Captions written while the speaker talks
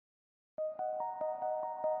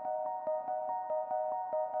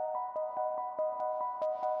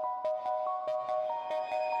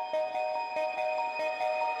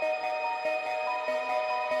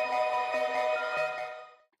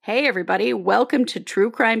Hey, everybody. Welcome to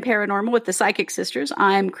True Crime Paranormal with the Psychic Sisters.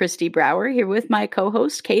 I'm Christy Brower here with my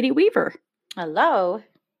co-host, Katie Weaver. Hello.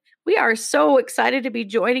 We are so excited to be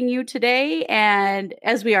joining you today, and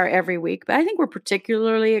as we are every week, but I think we're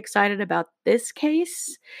particularly excited about this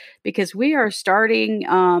case because we are starting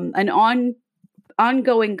ongoing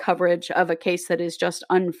coverage of a case that is just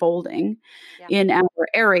unfolding in our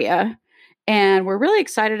area. And we're really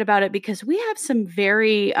excited about it because we have some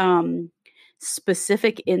very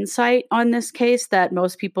specific insight on this case that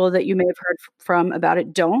most people that you may have heard from about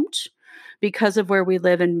it don't, because of where we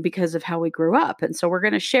live and because of how we grew up. And so we're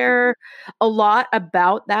going to share a lot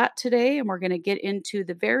about that today. And we're going to get into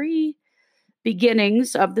the very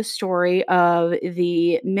beginnings of the story of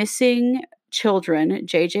the missing children,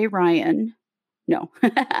 J.J. Vallow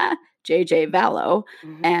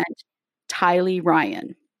and Tylee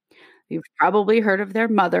Ryan. You've probably heard of their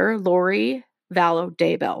mother, Lori Vallow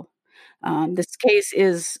Daybell. This case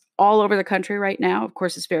is all over the country right now. Of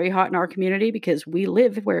course, it's very hot in our community because we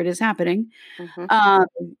live where it is happening.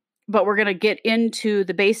 But we're going to get into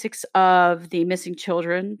the basics of the missing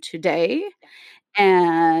children today.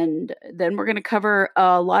 And then we're going to cover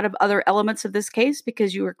a lot of other elements of this case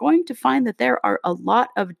because you are going to find that there are a lot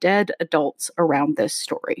of dead adults around this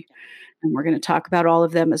story. And we're going to talk about all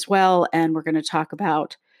of them as well. And we're going to talk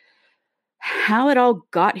about how it all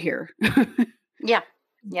got here.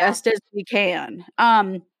 Best as we can.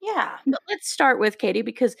 But let's start with Katie,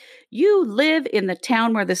 because you live in the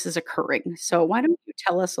town where this is occurring. So why don't you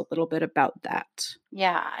tell us a little bit about that?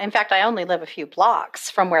 Yeah. In fact, I only live a few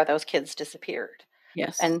blocks from where those kids disappeared.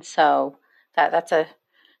 Yes. And so that's a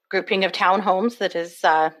grouping of townhomes that is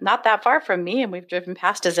not that far from me. And we've driven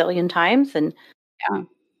past a zillion times. And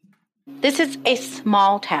this is a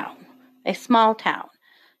small town.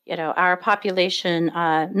 You know, our population,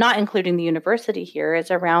 not including the university here, is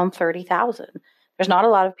around 30,000. There's not a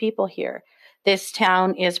lot of people here. This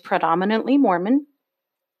town is predominantly Mormon,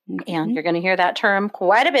 and you're going to hear that term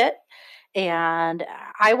quite a bit. And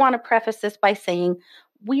I want to preface this by saying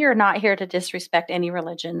we are not here to disrespect any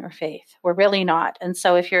religion or faith. We're really not. And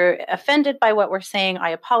so if you're offended by what we're saying, I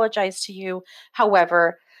apologize to you.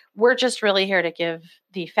 However, we're just really here to give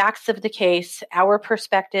the facts of the case, our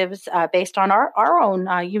perspectives based on our own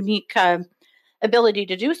unique ability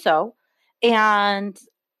to do so. And,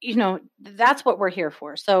 you know, that's what we're here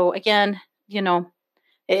for. So again, you know,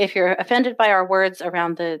 if you're offended by our words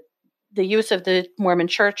around the use of the Mormon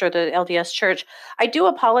church or the LDS church, I do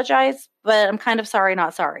apologize, but I'm kind of sorry,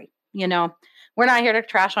 not sorry. You know, we're not here to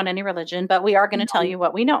trash on any religion, but we are going to tell you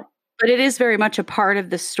what we know. But it is very much a part of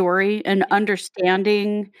the story and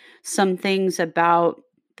understanding some things about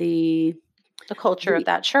the culture of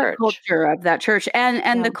that church.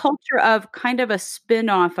 And the culture of kind of a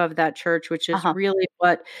spin-off of that church, which is really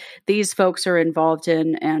what these folks are involved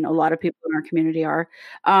in, and a lot of people in our community are.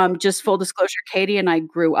 Just full disclosure, Katie and I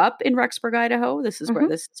grew up in Rexburg, Idaho. This is where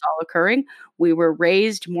this is all occurring. We were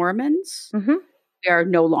raised Mormons. We are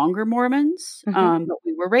no longer Mormons, but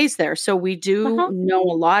we were raised there. So we do know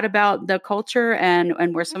a lot about the culture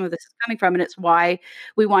and where some of this is coming from. And it's why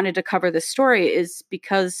we wanted to cover this story, is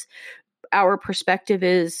because our perspective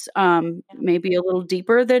is maybe a little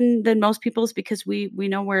deeper than most people's, because we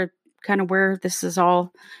know where this is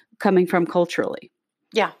all coming from culturally.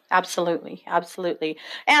 Yeah, absolutely. Absolutely.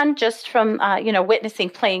 And just from, witnessing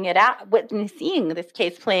this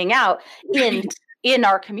case playing out in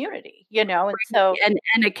our community, you know, and so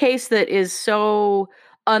and a case that is so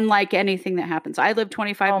unlike anything that happens. I live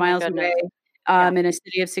 25 miles away in a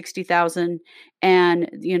city of 60,000, and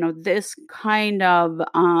you know, this kind of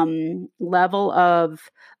level of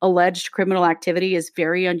alleged criminal activity is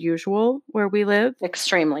very unusual where we live.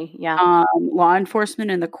 Extremely, law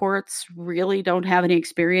enforcement and the courts really don't have any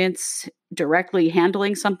experience directly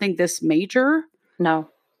handling something this major. No,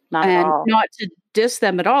 not at all. Not to diss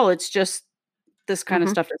them at all. It's just this kind of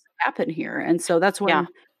stuff doesn't happen here. And so that's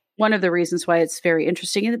one of the reasons why it's very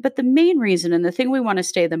interesting. But the main reason, and the thing we want to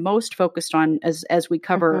stay the most focused on as we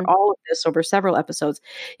cover all of this over several episodes,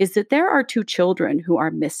 is that there are two children who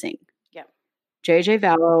are missing. Yeah. J.J.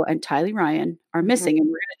 Vallow and Tylee Ryan are missing. And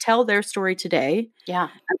we're going to tell their story today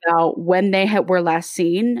about when they were last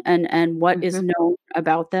seen and what is known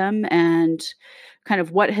about them and kind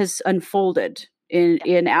of what has unfolded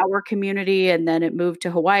in our community, and then it moved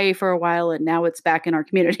to Hawaii for a while, and now it's back in our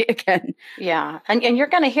community again. Yeah, and you're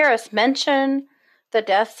going to hear us mention the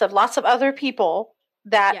deaths of lots of other people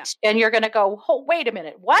and you're going to go, oh, wait a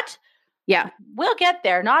minute, what? Yeah. We'll get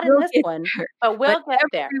there, not in this one, but we'll get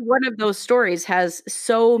there. Every one of those stories has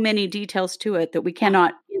so many details to it that we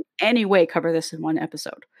cannot in any way cover this in one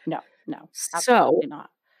episode. No, absolutely not.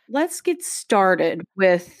 let's get started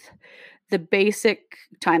with the basic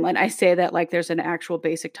timeline. I say that like there's an actual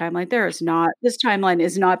basic timeline. There is not. This timeline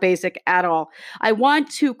is not basic at all. I want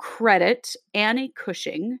to credit Annie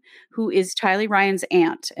Cushing, who is Tylee Ryan's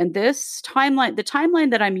aunt. And this timeline, the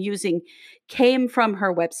timeline that I'm using came from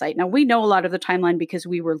her website. Now, we know a lot of the timeline because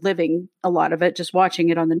we were living a lot of it, just watching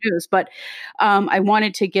it on the news. But I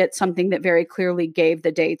wanted to get something that very clearly gave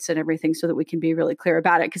the dates and everything so that we can be really clear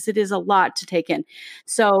about it because it is a lot to take in.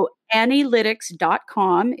 So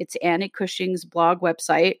Annielytics.com, it's Annie Cushing's blog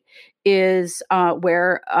website, is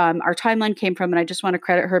where our timeline came from. And I just want to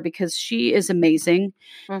credit her because she is amazing.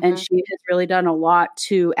 And she has really done a lot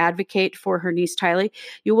to advocate for her niece, Tylee.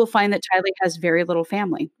 You will find that Tylee has very little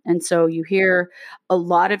family. And so you hear a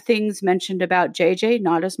lot of things mentioned about JJ,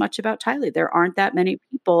 not as much about Tylee. There aren't that many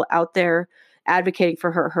people out there advocating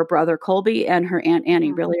for her. Her brother Colby and her aunt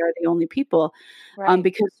Annie really are the only people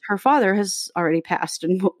because her father has already passed,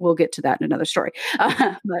 and we'll get to that in another story.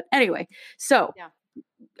 But anyway, so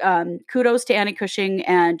kudos to Annie Cushing,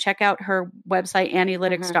 and check out her website,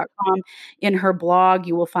 Annielytics.com. In her blog,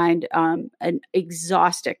 you will find an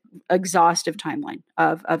exhaustive timeline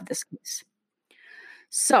of this case.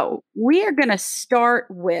 So we are going to start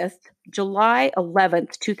with July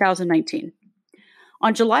 11th, 2019.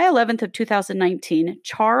 On July 11th of 2019,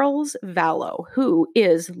 Charles Vallow, who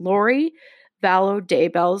is Lori Vallow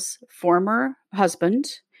Daybell's former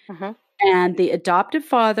husband and the adoptive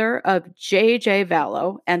father of J.J.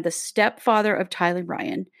 Vallow and the stepfather of Tylee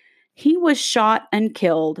Ryan, he was shot and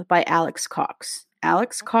killed by Alex Cox.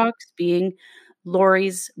 Alex Cox being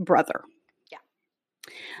Lori's brother.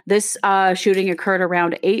 This shooting occurred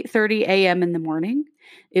around 8:30 a.m. in the morning.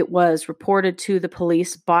 It was reported to the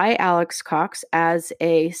police by Alex Cox as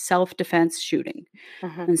a self-defense shooting.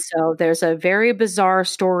 And so there's a very bizarre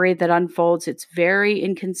story that unfolds. It's very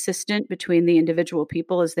inconsistent between the individual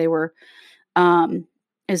people as they were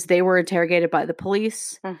interrogated by the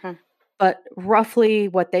police. But roughly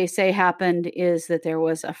what they say happened is that there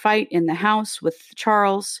was a fight in the house with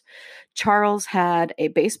Charles. Charles had a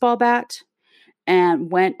baseball bat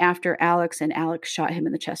and went after Alex, and Alex shot him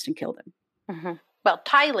in the chest and killed him. Well,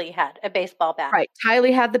 Tylee had a baseball bat. Right.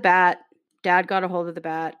 Tylee had the bat. Dad got a hold of the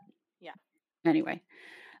bat. Yeah. Anyway.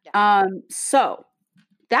 So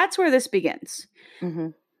that's where this begins.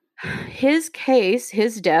 His case,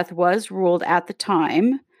 his death was ruled at the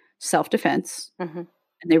time self-defense. And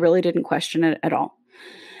they really didn't question it at all.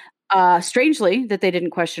 Strangely that they didn't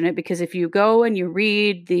question it, because if you go and you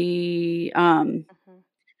read the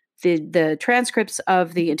transcripts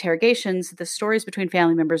of the interrogations, the stories between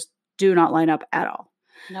family members do not line up at all.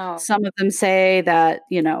 No. Some of them say that,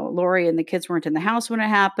 Lori and the kids weren't in the house when it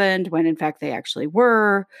happened, when in fact they actually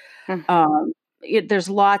were. There's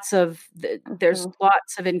lots of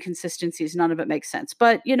inconsistencies. None of it makes sense.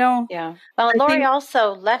 But, Yeah. Well, Lori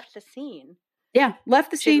also left the scene. Yeah, left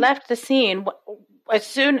the scene. She left the scene as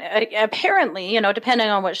soon, apparently, depending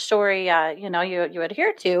on which story, you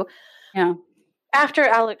adhere to. Yeah. After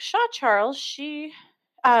Alex shot Charles, she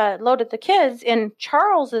loaded the kids in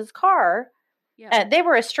Charles's car. Yeah. They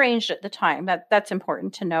were estranged at the time. That's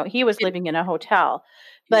important to note. He was living in a hotel.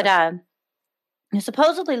 But he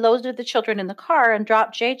supposedly loaded the children in the car and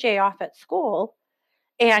dropped JJ off at school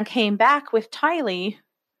and came back with Tylee,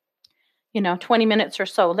 20 minutes or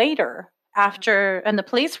so later and the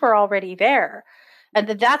police were already there. And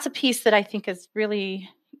that's a piece that I think is really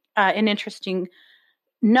an interesting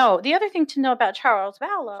note. The other thing to know about Charles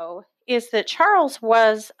Vallow is that Charles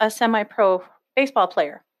was a semi-pro baseball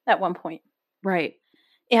player at one point. Right.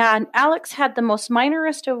 And Alex had the most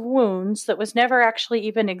minorest of wounds that was never actually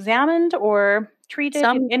even examined or treated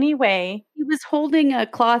in any way. He was holding a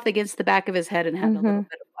cloth against the back of his head and had a little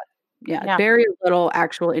bit of blood. Yeah, very little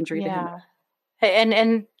actual injury to him.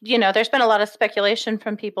 And there's been a lot of speculation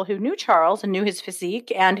from people who knew Charles and knew his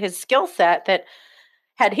physique and his skill set that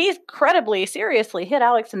had he incredibly seriously hit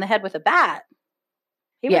Alex in the head with a bat,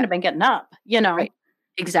 he wouldn't have been getting up, Right.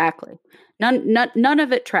 Exactly. None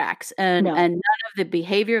of it tracks. And none of the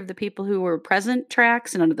behavior of the people who were present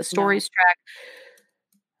tracks, and none of the stories track.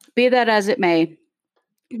 Be that as it may,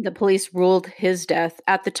 the police ruled his death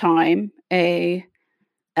at the time a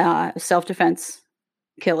self-defense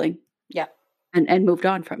killing. Yeah. And moved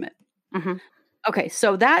on from it. Okay,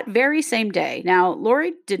 so that very same day, now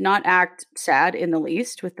Lori did not act sad in the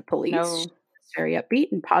least with the police. No. She was very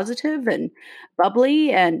upbeat and positive and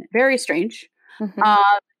bubbly and very strange.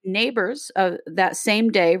 Neighbors of that same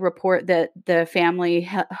day report that the family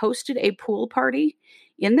hosted a pool party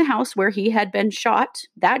in the house where he had been shot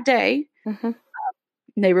that day.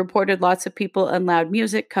 They reported lots of people and loud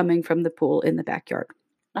music coming from the pool in the backyard.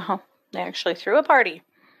 They actually threw a party.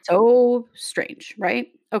 So strange, right?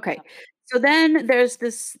 Okay. So then there's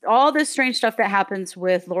all this strange stuff that happens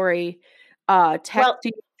with Lori Well,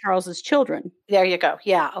 texting Charles's children there you go.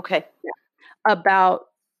 Yeah. Okay. about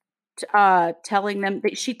telling them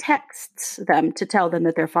that she texts them to tell them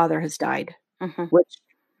that their father has died. Hmm. Which,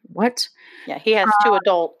 what? Yeah. He has two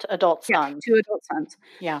adult Yeah, sons. 2 adult sons.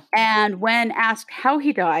 Yeah. And when asked how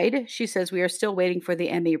he died, she says, "We are still waiting for the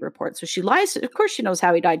ME report." So she lies. Of course, she knows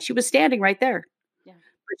how he died. She was standing right there, Yeah.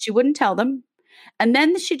 but she wouldn't tell them. And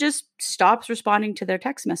then she just stops responding to their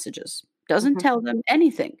text messages. Doesn't Hmm. tell them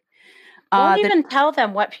anything. Won't The even tell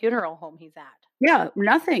them what funeral home he's at. Yeah,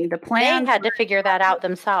 nothing. The They plans had were to figure that out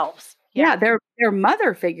themselves. yeah, Yeah. their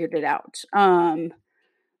mother figured it out.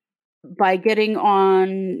 By getting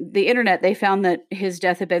on the internet, they found that his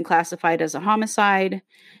death had been classified as a homicide,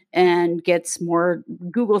 and gets more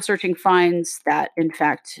Google searching finds that, in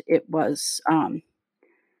fact, it was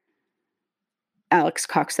Alex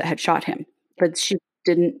Cox that had shot him, but she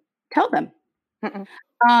didn't tell them. Mm-mm.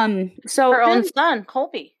 So Her own then, son,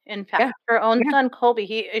 Colby, in yeah, fact, her own yeah, son,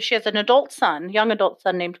 Colby. She has an adult son, young adult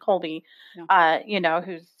son named Colby, yeah.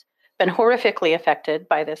 who's been horrifically affected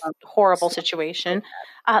by this horrible So, situation.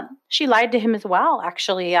 She lied to him as well,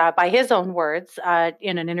 actually, by his own words,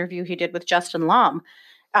 in an interview he did with Justin Lum,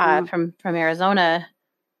 yeah, from Arizona,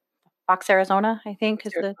 Fox, Arizona, I think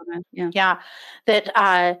is the, yeah, yeah,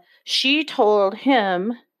 that she told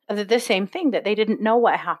him the same thing, that they didn't know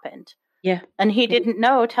what happened. yeah, And he yeah. didn't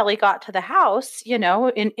know till he got to the house,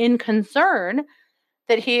 in concern,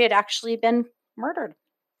 that he had actually been murdered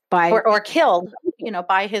By or killed,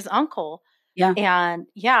 by his uncle. yeah, And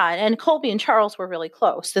yeah, and Colby and Charles were really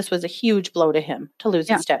close. This was a huge blow to him to lose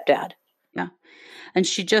yeah, his stepdad. yeah. And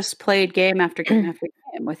she just played game after game after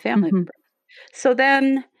game with family Hmm. members. So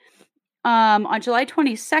then, on July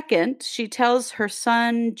 22nd, she tells her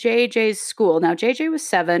son JJ's school. Now JJ is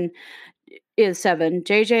 7.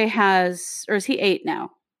 JJ has, or is he 8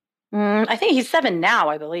 now? I think he's 7 now,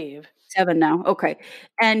 I believe. 7 now. Okay.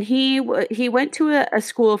 And he went to a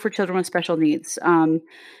school for children with special needs.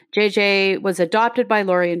 JJ was adopted by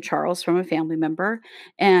Lori and Charles from a family member,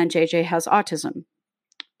 and JJ has autism.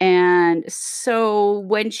 And so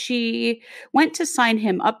when she went to sign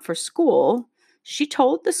him up for school, she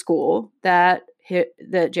told the school that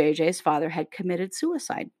that JJ's father had committed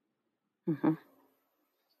suicide. Hmm.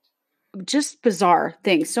 Just bizarre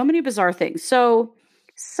things. So many bizarre things. So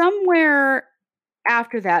somewhere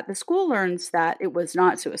after that, the school learns that it was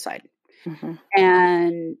not suicide. Hmm.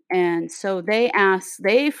 And so they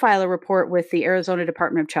file a report with the Arizona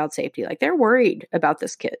Department of Child Safety. Like, they're worried about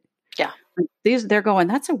this kid. Yeah. Like, they're going,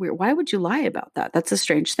 that's a weird, why would you lie about that? That's a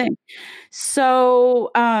strange thing.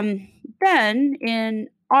 So then in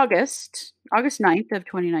August 9th of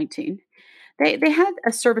 2019, they had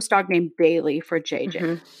a service dog named Bailey for JJ.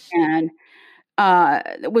 Hmm. And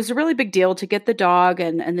it was a really big deal to get the dog,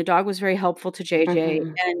 and the dog was very helpful to JJ.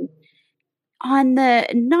 Hmm. And on the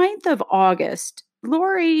 9th of August,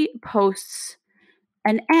 Lori posts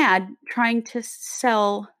an ad trying to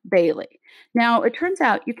sell Bailey. Now, it turns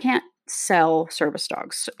out you can't sell service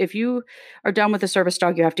dogs. If you are done with a service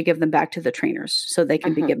dog, you have to give them back to the trainers so they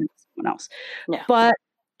can be Hmm. given to someone else. Yeah. But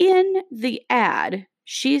in the ad,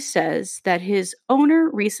 she says that his owner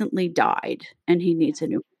recently died and he needs a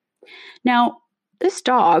new. Now, this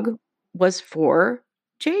dog was for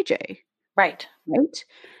JJ, Right. right?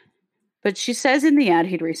 But she says in the ad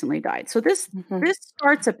he'd recently died. So this Hmm. this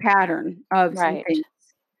starts a pattern of some Right. things.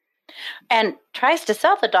 And tries to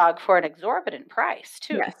sell the dog for an exorbitant price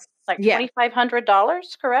too, Yes. like Yeah.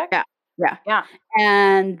 $2,500, correct? Yeah. Yeah. Yeah.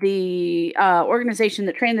 And the organization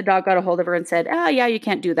that trained the dog got a hold of her and said, "Oh, yeah, you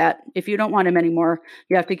can't do that. If you don't want him anymore,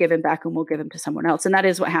 you have to give him back, and we'll give him to someone else." And that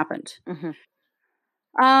is what happened. Hmm.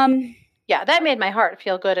 Um, Yeah, that made my heart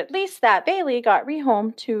feel good. At least that Bailey got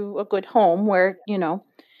rehomed to a good home where,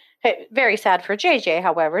 hey, very sad for JJ,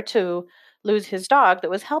 however, to lose his dog that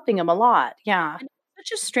was helping him a lot. Yeah. and it's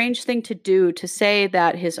such a strange thing to do, to say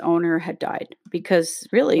that his owner had died, because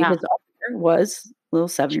really Yeah. his owner was little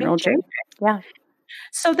 7-year-old JJ. Jake. Yeah.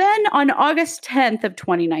 So then on August 10th of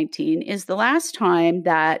 2019 is the last time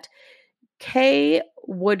that Kay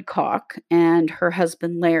Woodcock and her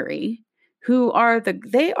husband Larry,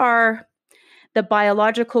 they are the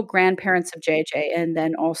biological grandparents of JJ, and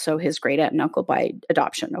then also his great aunt and uncle by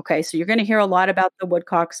adoption. Okay, so you're going to hear a lot about the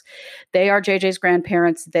Woodcocks. They are JJ's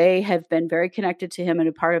grandparents. They have been very connected to him and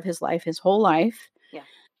a part of his life, his whole life. Yeah.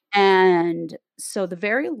 And so the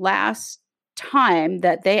very last time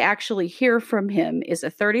that they actually hear from him is a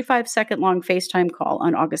 35-second long FaceTime call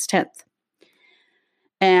on August 10th.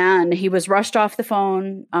 And he was rushed off the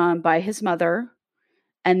phone by his mother.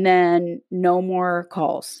 And then no more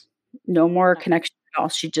calls, no more connection at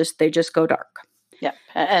all. They just go dark. Yep.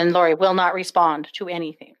 And Lori will not respond to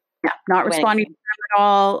anything. Yeah, not responding to them at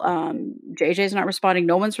all. JJ's not responding.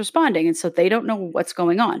 No one's responding. And so they don't know what's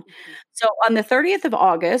going on. So on the 30th of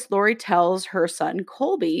August, Lori tells her son,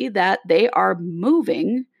 Colby, that they are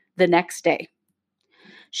moving the next day.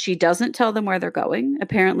 She doesn't tell them where they're going.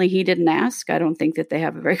 Apparently, he didn't ask. I don't think that they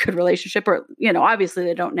have a very good relationship, or, obviously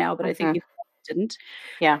they don't now, but I think he didn't.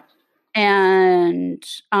 Yeah. And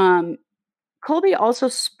Colby also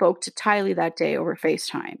spoke to Tylee that day over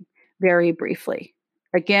FaceTime, very briefly.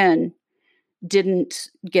 Again, didn't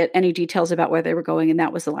get any details about where they were going, and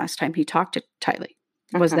that was the last time he talked to Tylee,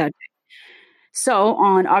 was that day. So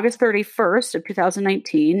on August 31st of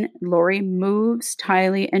 2019, Lori moves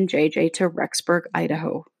Tylee and JJ to Rexburg,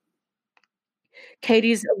 Idaho.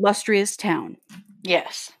 Katie's illustrious town.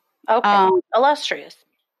 Yes. Okay. Illustrious.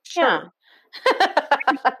 Sure. Yeah.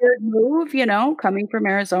 Weird move, coming from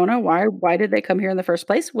Arizona. Why did they come here in the first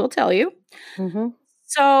place? We'll tell you.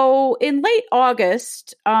 So in late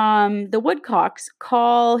August, the Woodcocks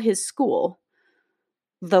call his school,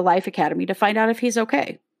 the Life Academy, to find out if he's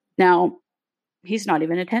okay. Now, he's not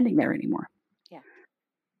even attending there anymore. Yeah.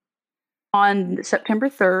 On September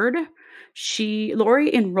 3rd,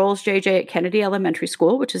 Lori enrolls JJ at Kennedy Elementary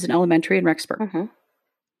School, which is an elementary in Rexburg.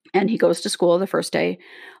 And he goes to school the first day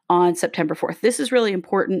on September 4th. This is really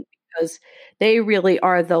important because they really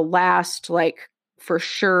are the last, for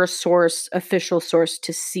sure official source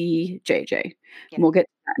to see JJ. Yeah. And we'll get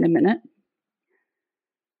to that in a minute.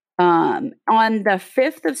 On the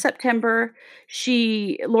 5th of September,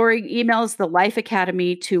 Lori emails the Life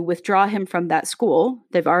Academy to withdraw him from that school.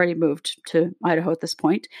 They've already moved to Idaho at this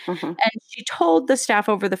point. And she told the staff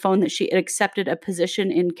over the phone that she had accepted a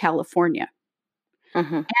position in California.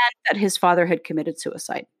 And that his father had committed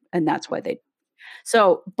suicide. And that's why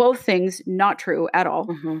so both things not true at all.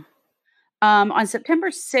 On September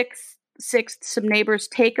 6th, some neighbors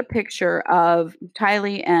take a picture of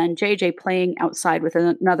Tylee and JJ playing outside with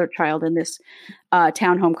another child in this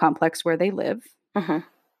townhome complex where they live.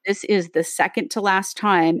 This is the second to last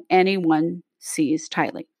time anyone sees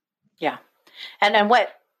Tylee. Yeah. And what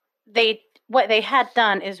they had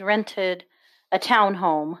done is rented a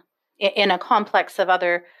townhome in a complex of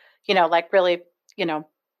other, really,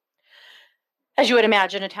 as you would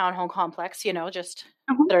imagine, a townhome complex, just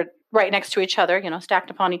they're right next to each other, stacked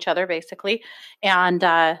upon each other, basically. And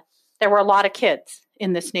there were a lot of kids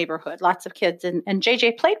in this neighborhood, lots of kids. And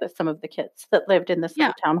JJ played with some of the kids that lived in this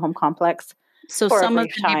little townhome complex. So some of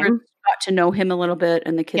the neighbors got to know him a little bit,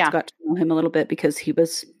 and the kids got to know him a little bit because he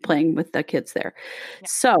was playing with the kids there.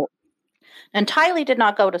 Yeah. And Tylee did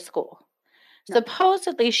not go to school.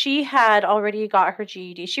 Supposedly, she had already got her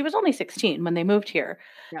GED. She was only 16 when they moved here,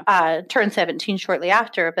 turned 17 shortly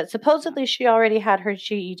after. But supposedly, she already had her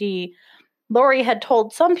GED. Lori had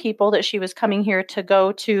told some people that she was coming here to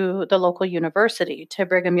go to the local university, to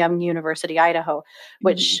Brigham Young University, Idaho,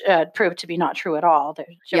 which proved to be not true at all. There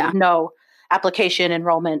was no application,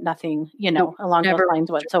 enrollment, nothing, along those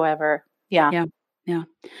lines whatsoever. Yeah.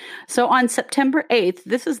 So on September 8th,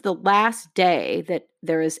 this is the last day that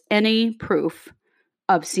there is any proof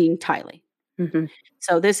of seeing Tylee.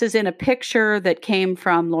 So this is in a picture that came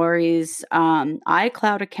from Lori's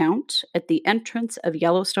iCloud account at the entrance of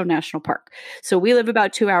Yellowstone National Park. So we live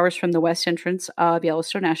about 2 hours from the west entrance of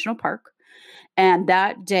Yellowstone National Park. And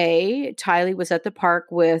that day, Tylee was at the park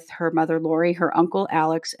with her mother, Lori, her uncle,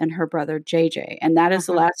 Alex, and her brother, JJ. And that is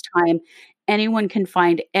the last time anyone can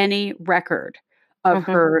find any record of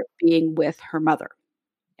her being with her mother.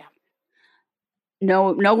 Yeah.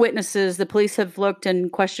 No witnesses. The police have looked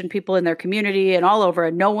and questioned people in their community and all over,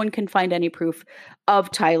 and no one can find any proof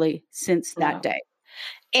of Tylee since that day.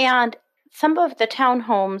 And some of the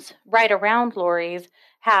townhomes right around Lori's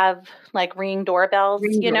have ring doorbells,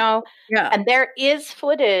 Yeah. And there is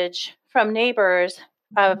footage from neighbors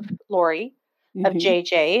of Lori, of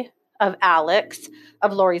JJ, of Alex,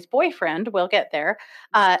 of Lori's boyfriend, we'll get there,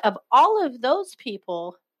 of all of those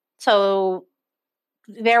people. So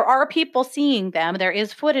there are people seeing them. There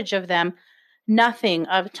is footage of them. Nothing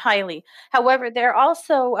of Tylee. However, there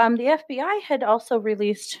also, the FBI had also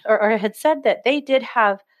released or had said that they did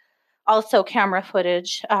have also camera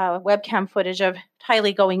footage, webcam footage of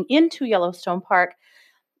Tylee going into Yellowstone Park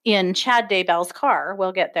in Chad Daybell's car.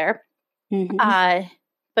 We'll get there.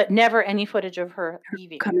 But never any footage of her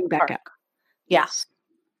leaving. Coming back out. Yes.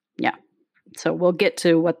 Yeah. So we'll get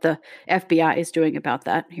to what the FBI is doing about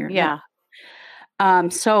that here. Yeah.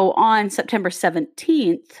 So on September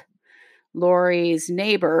 17th, Lori's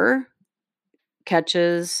neighbor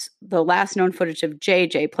catches the last known footage of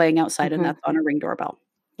JJ playing outside, and that's on a Ring doorbell.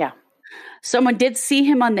 Someone did see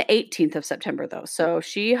him on the 18th of September, though. So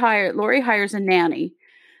Lori hires a nanny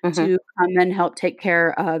Mhm. to come and help take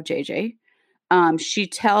care of JJ. She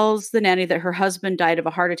tells the nanny that her husband died of a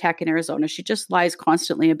heart attack in Arizona. She just lies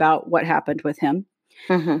constantly about what happened with him.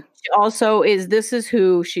 Mhm. She also this is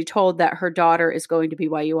who she told that her daughter is going to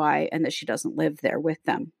BYUI and that she doesn't live there with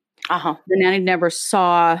them. Uh-huh. The nanny never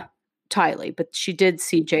saw Tylee, but she did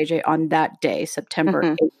see JJ on that day, September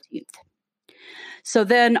Mhm. 18th. So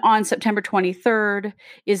then on September 23rd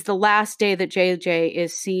is the last day that JJ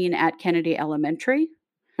is seen at Kennedy Elementary.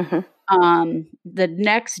 Mhm. The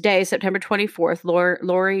next day, September 24th,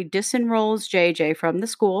 Lori disenrolls JJ from the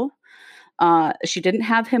school. She didn't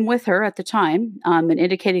have him with her at the time, and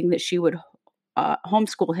indicating that she would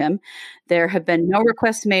homeschool him. There have been no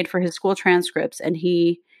requests made for his school transcripts, and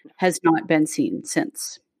he has not been seen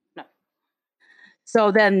since. No. So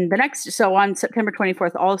on September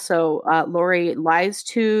 24th, also, Lori lies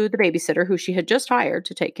to the babysitter who she had just hired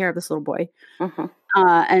to take care of this little boy, Mhm.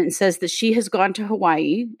 and says that she has gone to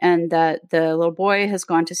Hawaii and that the little boy has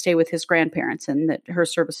gone to stay with his grandparents and that her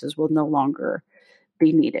services will no longer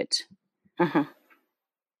be needed. Mhm.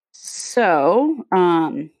 So,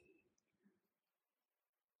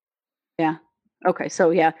 yeah. Okay, so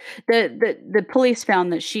yeah, the police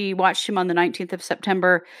found that she watched him on the 19th of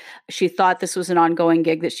September. She thought this was an ongoing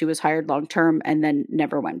gig, that she was hired long term, and then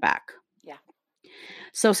never went back. Yeah.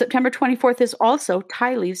 So September 24th is also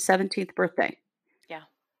Tylee's 17th birthday. Yeah.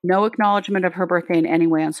 No acknowledgement of her birthday in any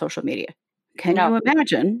way on social media. Can No. you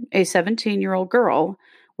imagine a 17-year-old girl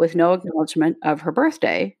with no acknowledgement of her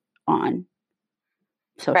birthday on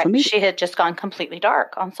Right. social media? She had just gone completely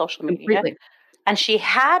dark on social media. Completely. And she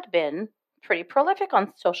had been pretty prolific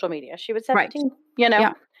on social media. She was Right. 17, you know,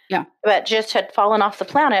 Yeah. Yeah. but just had fallen off the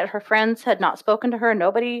planet. Her friends had not spoken to her.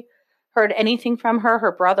 Nobody heard anything from her.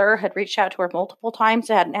 Her brother had reached out to her multiple times,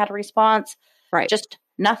 hadn't had a response, Right. just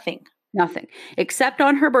nothing. Nothing. Except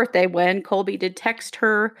on her birthday when Colby did text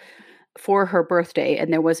her for her birthday,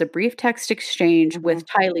 and there was a brief text exchange with Mhm.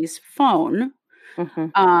 Tylee's phone.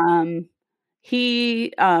 Mhm. Um,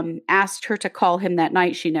 he asked her to call him that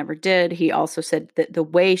night. She never did. He also said that the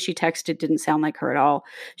way she texted didn't sound like her at all.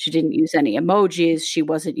 She didn't use any emojis. She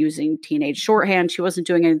wasn't using teenage shorthand. She wasn't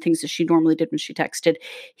doing any things that she normally did when she texted.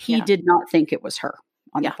 He Yeah. did not think it was her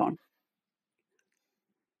on the Yeah. phone.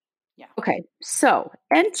 Yeah. Okay, so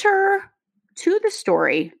enter to the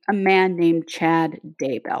story a man named Chad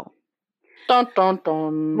Daybell. Dun dun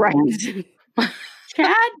dun. Right.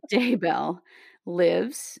 Chad Daybell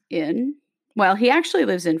lives in, well, he actually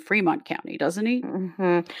lives in Fremont County, doesn't he? Mhm.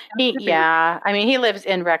 That's the big, Yeah. I mean, he lives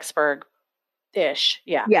in Rexburg-ish.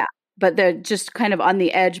 Yeah. yeah, but they're just kind of on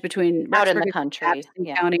the edge between Out in Rexburg the and country. Madison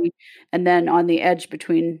Yeah. County, and then on the edge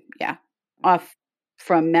between, yeah, off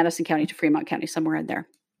from Madison County to Fremont County, somewhere in there.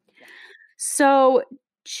 Yeah. So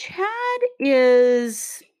Chad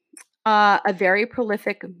is a very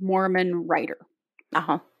prolific Mormon writer.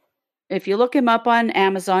 Uh-huh. If you look him up on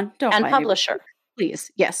Amazon, don't And buy any publisher. books,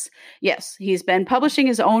 please. Yes, yes. He's been publishing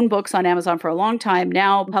his own books on Amazon for a long time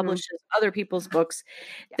now, Mhm. publishes other people's books.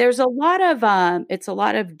 Yeah. There's a lot of, it's a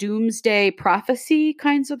lot of doomsday prophecy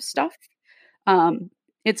kinds of stuff. Um,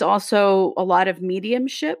 it's also a lot of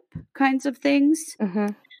mediumship kinds of things.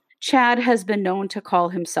 Mhm. Chad has been known to call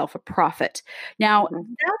himself a prophet. Now, Mhm.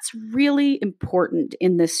 that's really important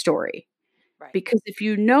in this story. Right. Because if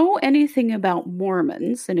you know anything about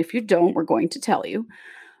Mormons, and if you don't, we're going to tell you,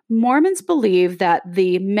 Mormons believe that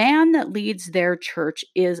the man that leads their church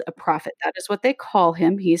is a prophet. That is what they call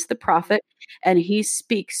him. He's the prophet, and he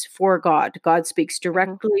speaks for God. God speaks Mhm.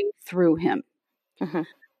 directly through him. Mhm.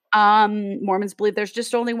 Mormons believe there's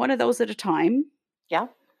just only one of those at a time, Yeah.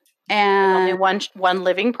 There's only and one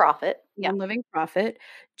living prophet. Yeah. one living prophet.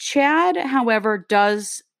 Chad, however,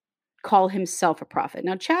 does call himself a prophet.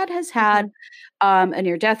 Now, Chad has had Mhm. a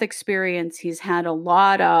near-death experience. He's had a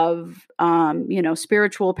lot of,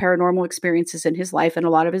 spiritual, paranormal experiences in his life, and a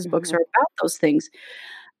lot of his books are Mhm. about those things.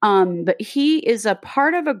 But he is a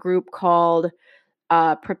part of a group called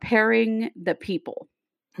Preparing the People.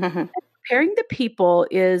 Mhm. Preparing the People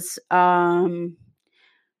is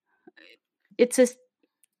it's a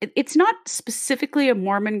it's not specifically a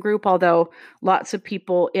Mormon group, although lots of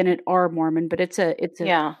people in it are Mormon, but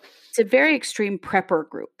Yeah. it's a very extreme prepper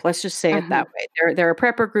group. Let's just say it that Mhm. way. They're a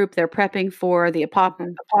prepper group. They're prepping for the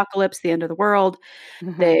Mhm. apocalypse, the end of the world.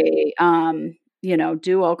 Mhm. They,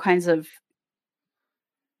 do all kinds of.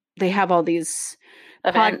 They have all these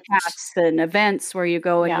Events. podcasts and events where you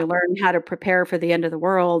go and Yeah. you learn how to prepare for the end of the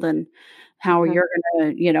world and how Mhm. you're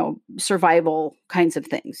gonna, survival kinds of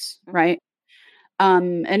things, Mhm. right?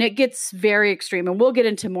 And it gets very extreme. And we'll get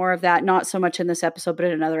into more of that, not so much in this episode, but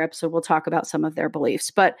in another episode, we'll talk about some of their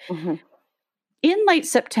beliefs. But in late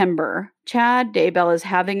September, Chad Daybell is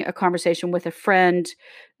having a conversation with a friend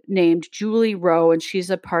named Julie Rowe, and she's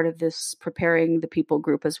a part of this Preparing the People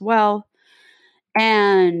group as well.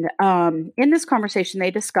 And in this conversation,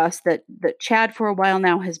 they discuss that Chad, for a while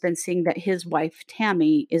now, has been seeing that his wife,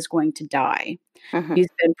 Tammy, is going to die. He's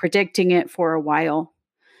been predicting it for a while.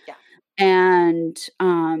 Yeah.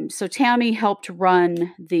 And so Tammy helped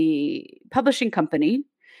run the publishing company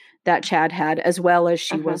that Chad had, as well as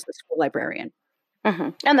she was the school librarian.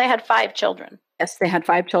 And they had 5 children. Yes, they had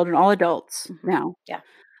 5 children, all adults now. Yeah.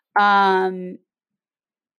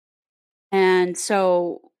 And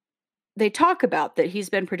so they talk about that he's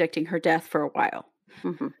been predicting her death for a while.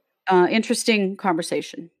 Interesting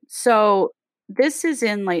conversation. So this is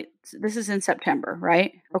in September,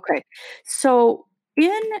 right? Okay. So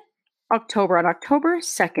in October, on October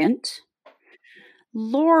 2nd,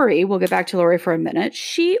 Lori, we'll get back to Lori for a minute.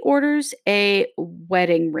 She orders a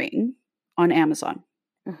wedding ring on Amazon.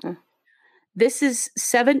 This is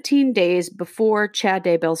 17 days before Chad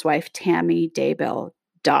Daybell's wife, Tammy Daybell,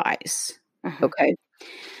 dies. Okay.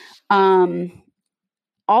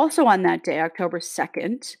 Also on that day, October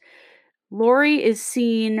 2nd, Lori is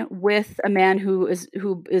seen with a man who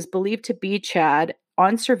is believed to be Chad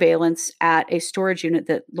on surveillance at a storage unit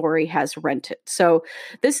that Lori has rented. So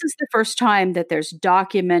this is the first time that there's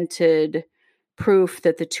documented proof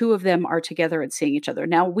that the two of them are together and seeing each other.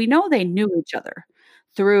 Now, we know they knew each other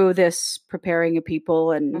through this Preparing a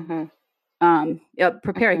People and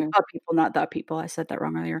preparing a people, not the people. I said that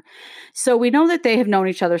wrong earlier. So we know that they have known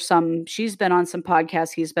each other some. She's been on some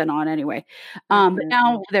podcasts. He's been on anyway. But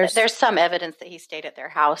now there's some evidence that he stayed at their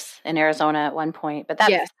house in Arizona at one point. But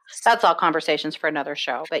that's all conversations for another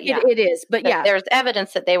show. But yeah, it is. But yeah, there's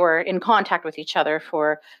evidence that they were in contact with each other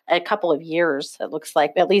for a couple of years. It looks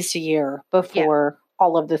like at least a year before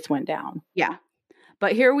all of this went down. Yeah.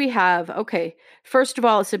 But here we have, okay, first of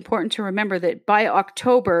all, it's important to remember that by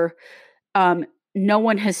October, no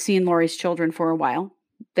one has seen Lori's children for a while.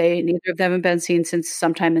 Neither of them have been seen since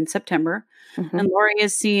sometime in September. And Lori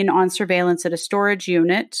is seen on surveillance at a storage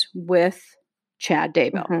unit with Chad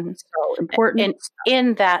Daybell. So important.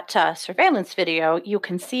 In that surveillance video, you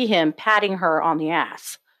can see him patting her on the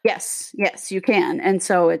ass. Yes, you can. And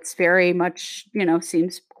so it's very much,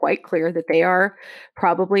 seems quite clear that they are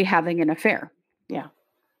probably having an affair. Yeah.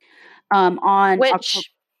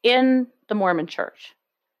 Which in the Mormon church.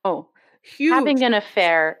 Oh, huge. Having an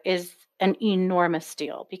affair is an enormous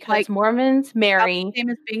deal because Mormons marry. Same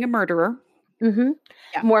as being a murderer. Yeah.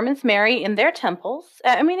 Mormons marry in their temples.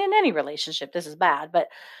 I mean, in any relationship, this is bad, but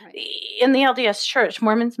in the LDS church,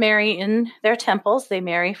 Mormons marry in their temples. They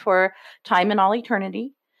marry for time and all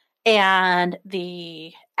eternity. And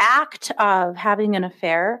the act of having an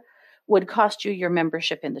affair would cost you your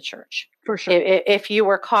membership in the church. For sure. If you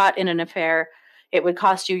were caught in an affair, it would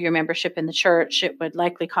cost you your membership in the church. It would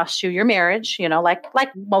likely cost you your marriage, like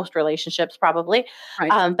most relationships probably.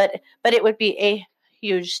 Right. But it would be a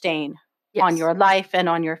huge stain on your life and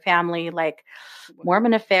on your family. Like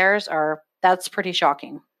Mormon affairs that's pretty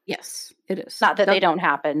shocking. Yes, it is. Not that they don't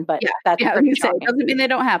happen, but that's pretty shocking. It doesn't mean they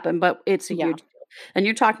don't happen, but it's a huge deal. And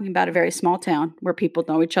you're talking about a very small town where people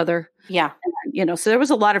know each other. Yeah. And, so there was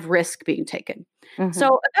a lot of risk being taken. So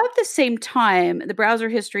about the same time, the browser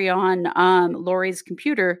history on Lori's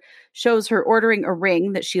computer shows her ordering a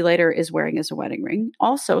ring that she later is wearing as a wedding ring,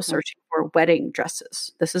 also searching for wedding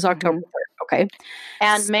dresses. This is October 3rd, okay?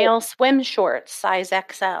 And male swim shorts, size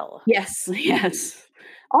XL. Yes.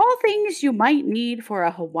 All things you might need for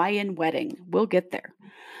a Hawaiian wedding. We'll get there.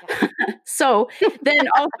 So then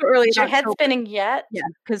also early Is your head spinning yet? Yeah,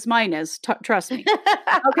 because mine is. Trust me.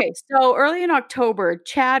 Okay, so early in October,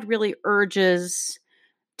 Chad really urges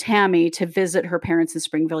Tammy to visit her parents in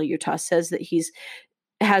Springville, Utah. Says that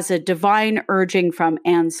has a divine urging from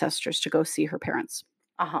ancestors to go see her parents.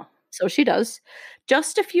 So she does.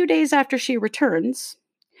 Just a few days after she returns,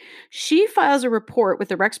 she files a report with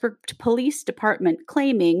the Rexburg Police Department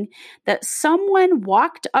claiming that someone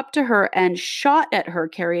walked up to her and shot at her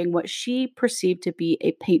carrying what she perceived to be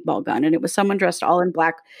a paintball gun. And it was someone dressed all in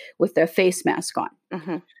black with a face mask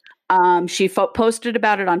on. She posted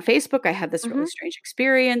about it on Facebook. I had this really strange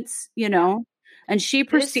experience, and she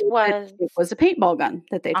perceived that it was a paintball gun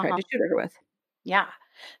that they tried to shoot her with. Yeah.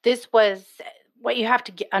 This was what you have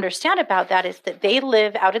to understand about that is that they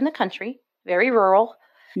live out in the country, very rural.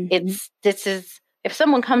 If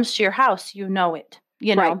someone comes to your house, you know it,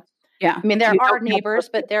 Right. Yeah. I mean, there are neighbors,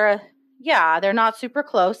 but they're not super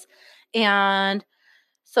close. And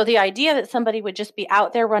So the idea that somebody would just be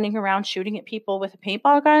out there running around shooting at people with a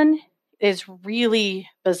paintball gun is really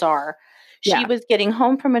bizarre. She Yeah. was getting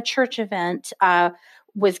home from a church event,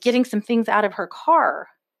 was getting some things out of her car,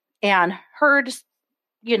 and heard,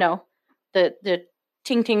 the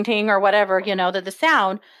ting ting ting or whatever, the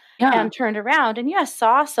sound, Yeah. and turned around and yes,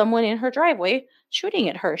 saw someone in her driveway shooting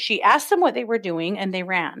at her. She asked them what they were doing and they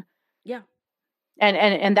ran. Yeah.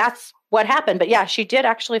 And that's what happened. But yeah, she did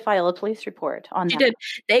actually file a police report on She that. did.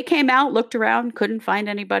 They came out, looked around, couldn't find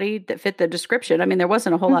anybody that fit the description. I mean, there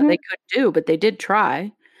wasn't a whole lot Mm-hmm. they could do, but they did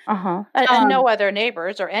try. Uh-huh. And Um, no other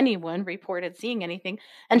neighbors or anyone reported seeing anything.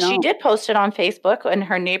 And she no. did post it on Facebook, and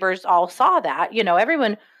her neighbors all saw that.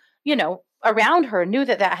 Everyone, around her knew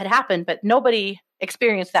that that had happened, but nobody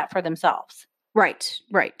experienced that for themselves. Right.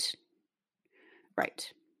 Right.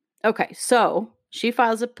 Right. Okay. So she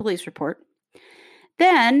files a police report.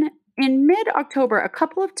 Then in mid-October, a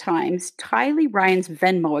couple of times, Tylee Ryan's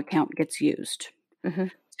Venmo account gets used Mm-hmm.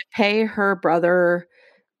 to pay her brother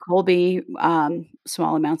Colby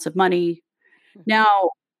small amounts of money. Now,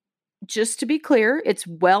 just to be clear, it's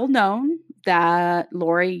well known that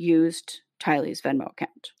Lori used Tylee's Venmo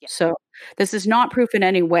account. Yeah. So this is not proof in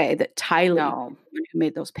any way that Tylee No. was the one who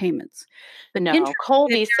made those payments. But No. interestingly,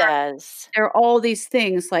 Colby says, there are all these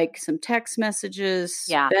things like some text messages,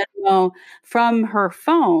 yeah, Venmo from her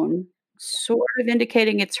phone, sort of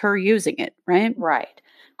indicating it's her using it, right? right.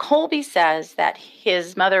 Colby says that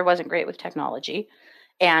his mother wasn't great with technology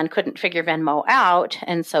and couldn't figure Venmo out.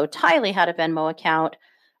 And so Tylee had a Venmo account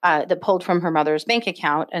that pulled from her mother's bank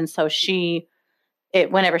account. And so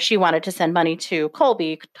whenever she wanted to send money to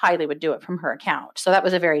Colby, Tylee would do it from her account. So that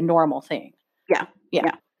was a very normal thing. Yeah. Yeah.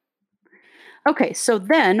 Yeah. Okay, so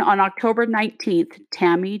then on October 19th,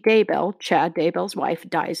 Tammy Daybell, Chad Daybell's wife,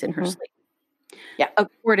 dies in her Mhm. sleep, Yeah.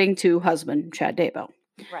 according to husband Chad Daybell.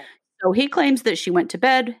 Right. So he claims that she went to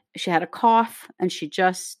bed, she had a cough, and she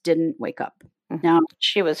just didn't wake up. Mhm. Now,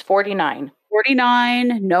 She was 49.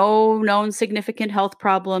 49, no known significant health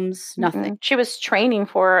problems, nothing. She was training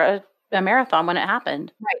for a marathon when it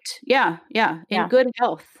happened. Right. Yeah, yeah, in Yeah. good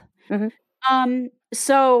health. Mhm.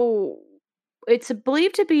 So it's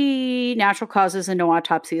believed to be natural causes and no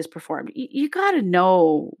autopsy is performed. You got to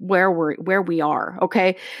know where we are,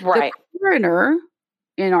 okay? Right. The coroner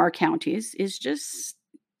in our counties is just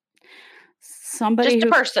somebody Just a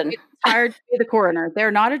who person. gets hired to be the coroner.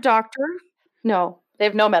 They're not a doctor. No, they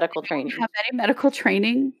have no medical They training. don't have any medical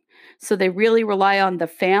training, so they really rely on the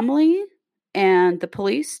family and the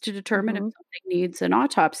police to determine if Mhm. something needs an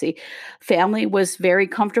autopsy. Family was very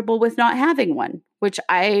comfortable with not having one, which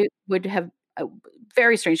I would have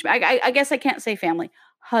very strange. I guess I can't say family.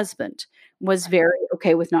 Husband was Right. very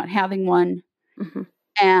okay with not having one, Mhm.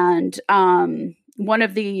 and one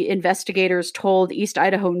of the investigators told East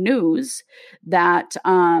Idaho News that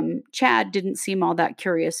Chad didn't seem all that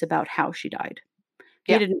curious about how she died.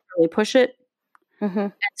 He Yeah. didn't really push it.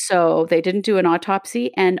 Mhm. So they didn't do an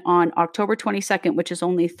autopsy. And on October 22nd, which is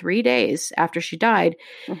only 3 days after she died,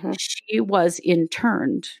 Mhm. she was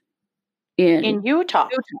interned in In Utah.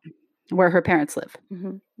 Utah, where her parents live.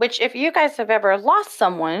 Which, if you guys have ever lost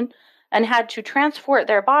someone and had to transport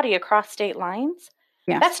their body across state lines,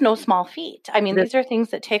 Yeah. that's no small feat. I mean, This these are things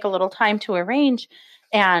that take a little time to arrange.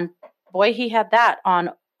 And boy, he had that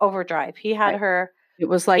on overdrive. He had right. her It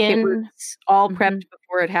was like it was in all prepped Mhm.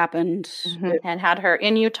 before it happened. It And had her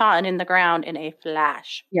in Utah and in the ground in a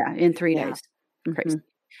flash. yeah, in 3 Yeah. days. Crazy. Mhm.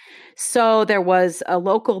 So there was a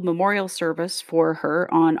local memorial service for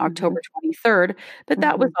her on October Mhm. 23rd, but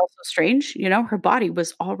that was Mhm. also strange. Her body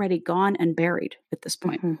was already gone and buried at this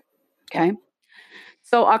point. Mhm. Yeah. Okay.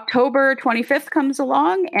 So October 25th comes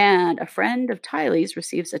along, and a friend of Tylee's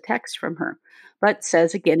receives a text from her, but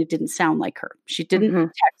says again it didn't sound like her. She didn't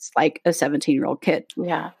Mhm. text like a 17-year-old kid.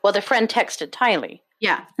 Yeah. Well, the friend texted Tylee,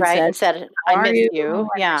 Yeah, and right? said, And said, "How I are miss you? you. I miss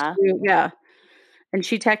Yeah. you." Yeah, and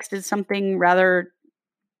she texted something rather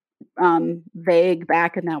vague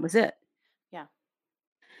back, and that was it. Yeah.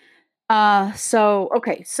 So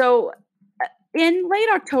in late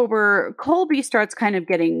October, Colby starts kind of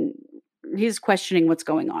he's questioning what's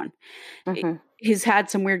going on. Mhm. He's had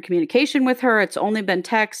some weird communication with her. It's only been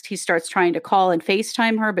text. He starts trying to call and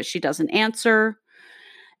FaceTime her, but she doesn't answer.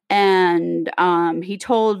 And he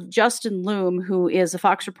told Justin Loom, who is a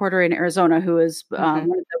Fox reporter in Arizona, who is Mhm.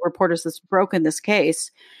 one of the reporters that's broken this case.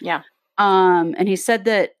 Yeah. And he said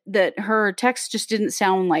that her text just didn't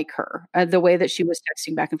sound like her. The way that she was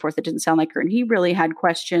texting back and forth, it didn't sound like her. And he really had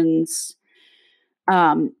questions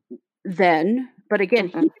um, then. But again,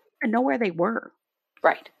 he Mhm. didn't even know where they were.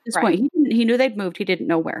 Right. At this Right. point, he knew they'd moved. He didn't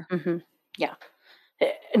know where. Yeah.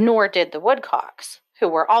 Nor did the Woodcocks, who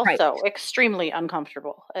were Right. also extremely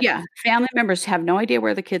uncomfortable. Yeah, family members have no idea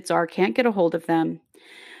where the kids are, can't get a hold of them.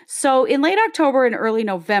 So, in late October and early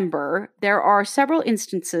November, there are several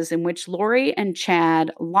instances in which Lori and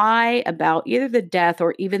Chad lie about either the death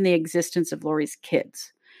or even the existence of Lori's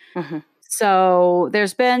kids. Mhm. So,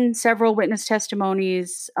 there's been several witness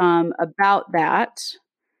testimonies about that.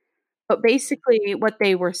 But basically, what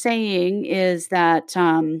they were saying is that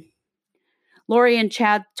Lori and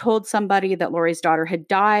Chad told somebody that Lori's daughter had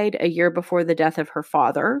died a year before the death of her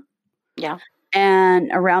father. Yeah. And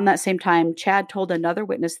around that same time, Chad told another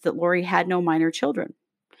witness that Lori had no minor children.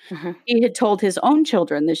 Mhm. He had told his own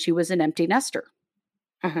children that she was an empty nester.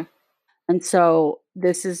 Mhm. And so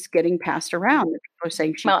this is getting passed around. People are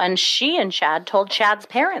saying she Well, and she and Chad told Chad's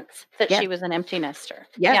parents that Yes. she was an empty nester.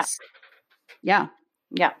 Yeah. Yes. Yeah.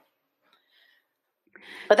 Yeah.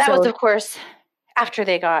 But that was, So of course, after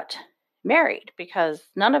they got married, because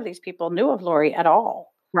none of these people knew of Lori at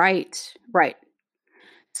all. right. Right.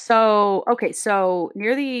 So, okay, so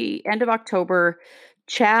near the end of October,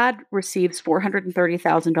 Chad receives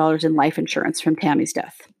 $430,000 in life insurance from Tammy's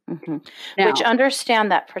death. Mhm. Which, Now, understand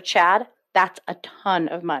that for Chad, that's a ton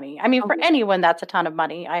of money. I mean, oh, for anyone, that's a ton of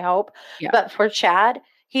money, I hope. yeah, But for Chad,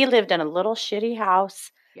 he lived in a little shitty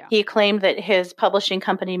house. yeah, He claimed that his publishing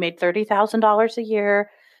company made $30,000 a year.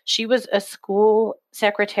 She was a school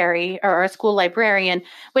secretary or a school librarian,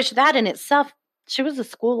 which that in itself, she was a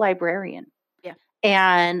school librarian yeah,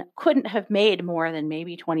 and couldn't have made more than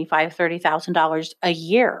maybe $25,000, $30,000 a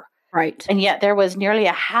year. right, And yet there was nearly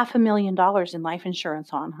 $500,000 in life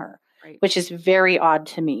insurance on her, right. which is very odd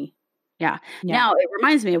to me. Yeah. Yeah. Now, it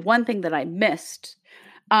reminds me of one thing that I missed.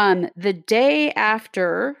 The day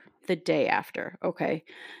after, okay,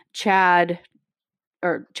 Chad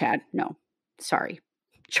no, sorry,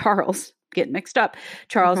 Charles, getting mixed up.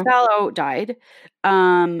 Charles Mhm. Vallow died.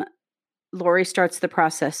 Um, Lori starts the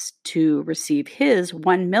process to receive his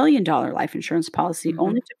 $1 million life insurance policy, Mhm.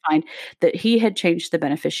 only to find that he had changed the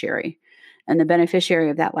beneficiary. And the beneficiary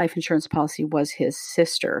of that life insurance policy was his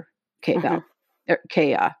sister, Kay Mhm.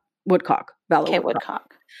 Kay Woodcock, Vallow Kate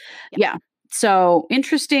Woodcock. Woodcock. Yeah. Yeah. So Yeah.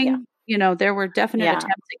 interesting. There were definite Yeah.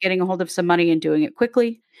 attempts at getting a hold of some money and doing it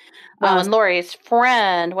quickly. Well, Uh, and Lori's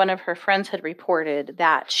friend, one of her friends had reported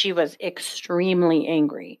that she was extremely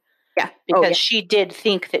angry yeah. Oh, because yeah. she did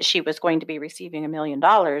think that she was going to be receiving $1 million.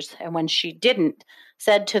 And when she didn't,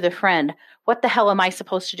 said to the friend, "What the hell am I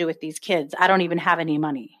supposed to do with these kids? I don't even have any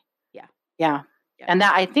money." Yeah. Yeah. Yeah. And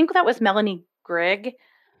that, I think that was Melanie Grigg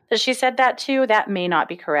that she said that to. That may not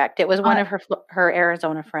be correct. It was Uh, one of her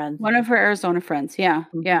Arizona friends. one of her Arizona friends. Yeah.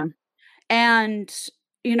 Yeah. Mhm. And,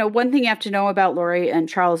 one thing you have to know about Lori and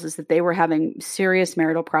Charles is that they were having serious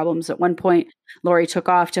marital problems. At one point, Lori took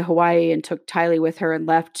off to Hawaii and took Tylee with her and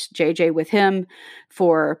left JJ with him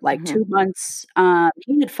for like Mhm. 2 months.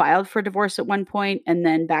 He had filed for divorce at one point and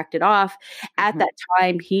then backed it off. At Mhm. that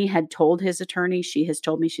time, he had told his attorney, "She has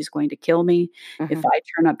told me she's going to kill me. If Mhm. I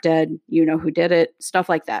turn up dead, you know who did it." Stuff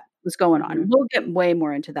like that was going on. Mhm. We'll get way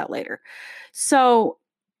more into that later. So,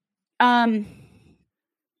 um,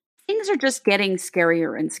 things are just getting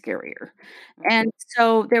scarier and scarier. Mhm. And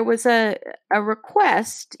so there was a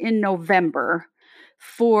request in November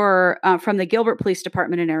for from the Gilbert Police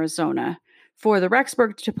Department in Arizona for the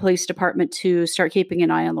Rexburg Police Department to start keeping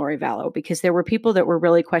an eye on Lori Vallow because there were people that were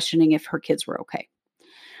really questioning if her kids were okay.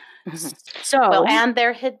 Mhm. Well, So, and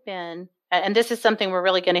there had been, and this is something we're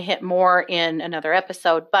really going to hit more in another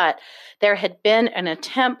episode, but there had been an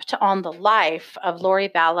attempt on the life of Lori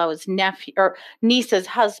Vallow's nephew or niece's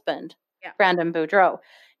husband, yeah, Brandon Boudreau.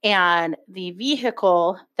 And the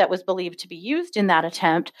vehicle that was believed to be used in that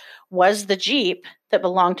attempt was the Jeep that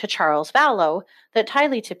belonged to Charles Vallow that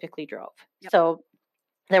Tylee typically drove. yep, So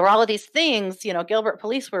there were all of these things, Gilbert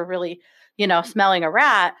police were really, smelling a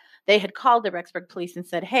rat. They had called the Rexburg police and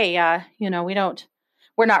said, "Hey,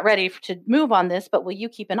 we're not ready to move on this, but will you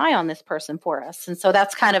keep an eye on this person for us?" And so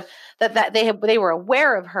that's kind of that they were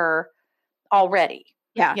aware of her already.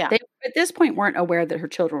 yeah. Yeah. They at this point weren't aware that her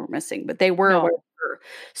children were missing, but they were aware No. of her.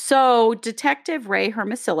 So Detective Ray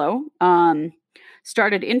Hermosillo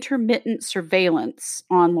started intermittent surveillance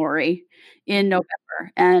on Lori in Mhm.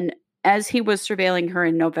 November. And as he was surveilling her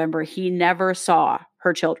in November, he never saw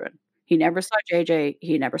her children. He never saw JJ.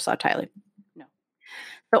 He never saw Tyler. No.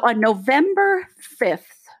 So on November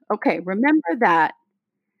 5th, okay, remember that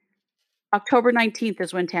October 19th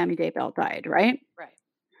is when Tammy Daybell died, right? Right.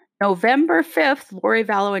 November 5th, Lori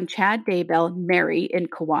Vallow and Chad Daybell marry in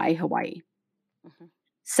Kauai, Hawaii. Mhm.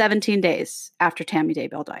 17 days after Tammy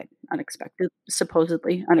Daybell died.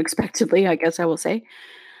 Supposedly unexpectedly, I guess I will say.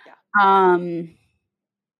 Yeah. Um,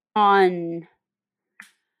 on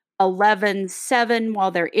 11:07,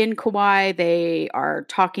 while they're in Kauai, they are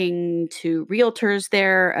talking to realtors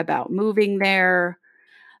there about moving there.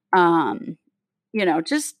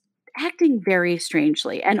 Just acting very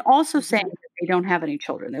strangely, and also saying Mhm. that they don't have any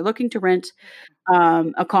children. They're looking to rent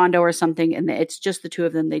a condo or something, and it's just the two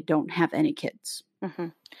of them. They don't have any kids.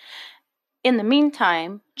 Mhm. In the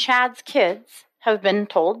meantime, Chad's kids have been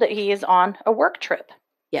told that he is on a work trip.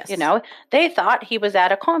 Yes. They thought he was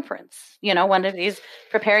at a conference, one of these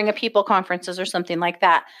preparing a people conferences or something like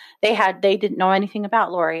that. They didn't know anything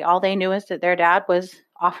about Lori. All they knew is that their dad was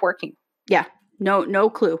off working. Yeah. No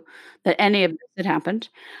clue that any of this had happened.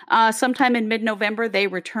 Sometime in mid-November, they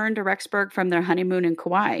returned to Rexburg from their honeymoon in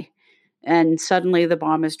Kauai, and suddenly the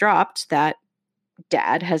bomb is dropped that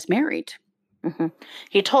dad has married. Mm-hmm.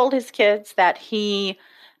 He told his kids that he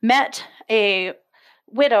met a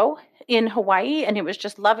widow in Hawaii and it was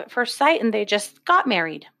just love at first sight and they just got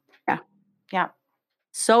married. Yeah. Yeah.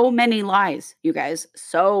 So many lies, you guys.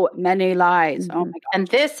 So many lies. Mm-hmm. Oh my God. And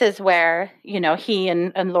this is where, he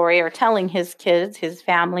and Lori are telling his kids, his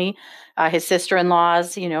family, his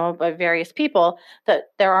sister-in-laws, various people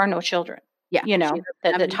that there are no children. Yeah.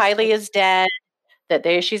 That Tylee is dead,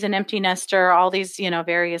 that she's an empty nester, all these,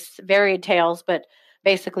 various varied tales, but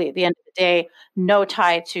basically at the end of the day, no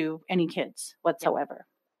tie to any kids whatsoever.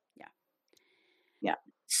 Yeah. Yeah.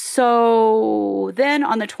 So then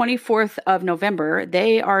on the 24th of November,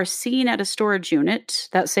 they are seen at a storage unit,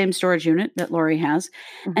 that same storage unit that Lori has,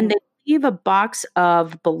 and they leave a box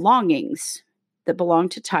of belongings that belong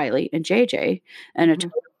to Tylee and JJ and a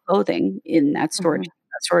tote of clothing in that storage.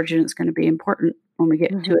 That storage unit is going to be important when we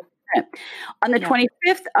get to it. On the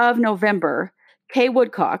 25th of November, Kay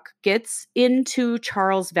Woodcock gets into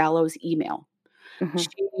Charles Vallow's email.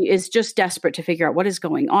 She is just desperate to figure out what is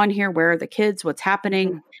going on here. Where are the kids? What's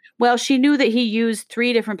happening? Well, she knew that he used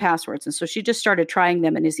 3 different passwords. And so she just started trying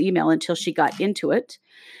them in his email until she got into it.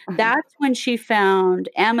 That's when she found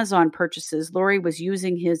Amazon purchases. Lori was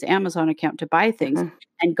using his Amazon account to buy things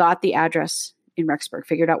and got the address in Rexburg,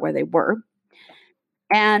 figured out where they were.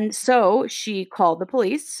 And so she called the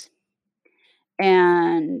police.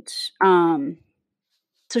 And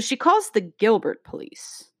so she calls the Gilbert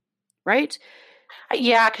police, right?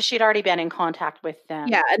 Yeah, because she'd already been in contact with them.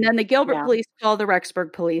 Yeah, and then the Gilbert police call the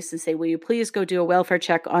Rexburg police and say, will you please go do a welfare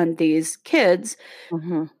check on these kids?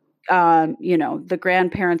 The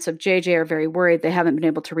grandparents of JJ are very worried. They haven't been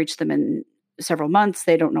able to reach them in several months.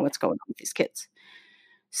 They don't know what's going on with these kids.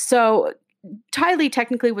 So Tylee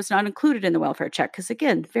technically was not included in the welfare check because,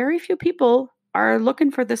 again, very few people are looking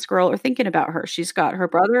for this girl or thinking about her. She's got her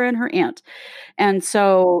brother and her aunt. And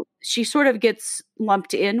so she sort of gets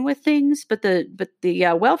lumped in with things, but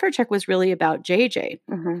the welfare check was really about JJ.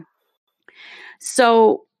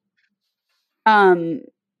 So they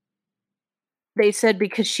said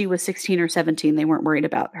because she was 16 or 17, they weren't worried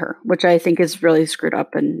about her, which I think is really screwed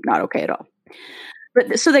up and not okay at all.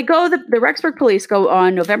 But so they go, the Rexburg police go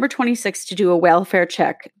on November 26th to do a welfare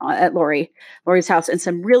check at Lori's house, and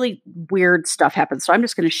some really weird stuff happens. So I'm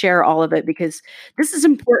just going to share all of it because this is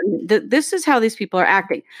important. This is how these people are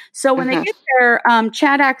acting. So when they get there,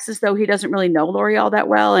 Chad acts as though he doesn't really know Lori all that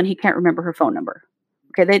well, and he can't remember her phone number.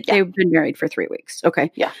 Okay, they've been married for 3 weeks. Okay.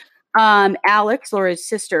 Yeah. Alex, Lori's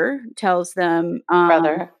sister, tells them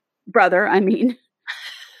brother, I mean.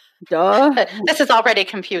 Duh. This is already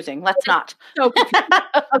confusing. Let's not. So confusing.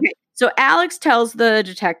 Okay. So Alex tells the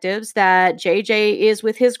detectives that JJ is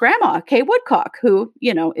with his grandma, Kay Woodcock, who,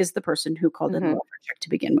 is the person who called in the welfare check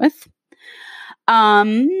to begin with.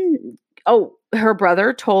 Her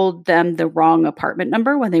brother told them the wrong apartment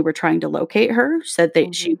number when they were trying to locate her. Said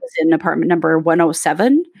that she was in apartment number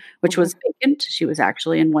 107, which was vacant. She was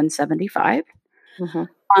actually in 175.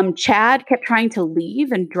 Chad kept trying to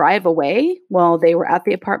leave and drive away while they were at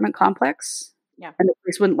the apartment complex. Yeah. And the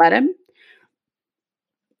police wouldn't let him.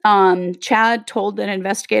 Chad told an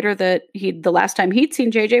investigator that the last time he'd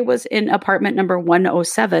seen JJ was in apartment number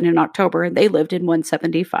 107 in October, and they lived in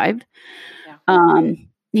 175. Yeah.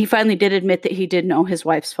 He finally did admit that he did know his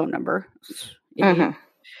wife's phone number. Well,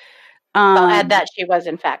 and that she was,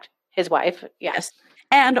 in fact, his wife. Yes.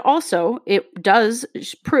 And also, it does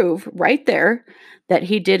prove right there that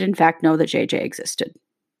he did, in fact, know that JJ existed.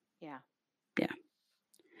 Yeah.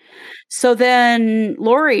 So then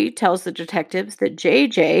Lori tells the detectives that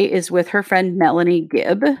JJ is with her friend Melanie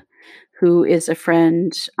Gibb, who is a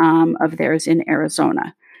friend of theirs in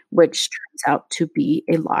Arizona, which turns out to be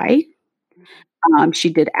a lie. She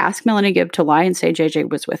did ask Melanie Gibb to lie and say JJ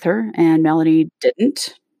was with her, and Melanie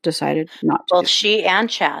didn't. Decided not to. Well, she and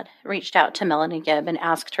Chad reached out to Melanie Gibb and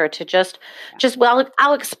asked her to well,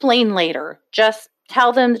 I'll explain later. Just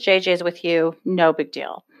tell them that JJ's with you. No big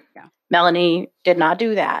deal. Yeah. Melanie did not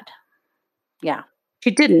do that. Yeah.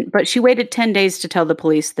 She didn't, but she waited 10 days to tell the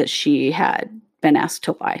police that she had been asked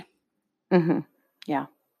to lie. Mm-hmm. Yeah.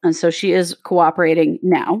 And so she is cooperating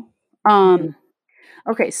now. Mm-hmm.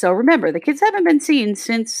 Okay, so remember, the kids haven't been seen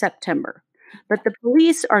since September, but the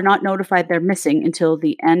police are not notified they're missing until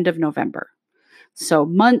the end of November. So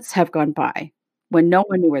months have gone by when no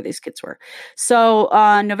one knew where these kids were. So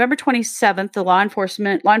on November 27th, the law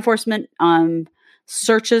enforcement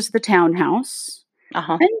searches the townhouse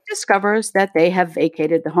Uh-huh. and discovers that they have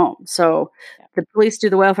vacated the home. So Yeah. the police do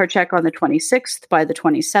the welfare check on the 26th. By the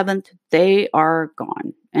 27th, they are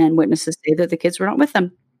gone, and witnesses say that the kids were not with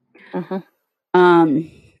them. Mm-hmm. Um,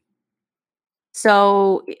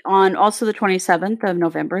 so on also the 27th of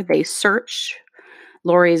November, they search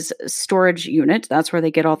Lori's storage unit. That's where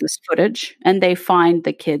they get all this footage. And they find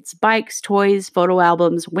the kids' bikes, toys, photo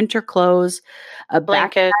albums, winter clothes, a backpack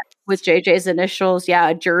Blanket. with JJ's initials. Yeah,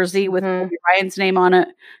 a jersey with Mm-hmm. Kobe Ryan's name on it.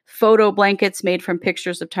 Photo blankets made from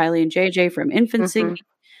pictures of Tylee and JJ from infancy.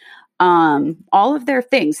 Mm-hmm. All of their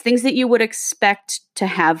things that you would expect to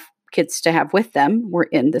have kids to have with them were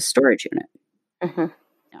in the storage unit. Mm-hmm.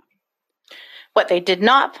 Yeah. What they did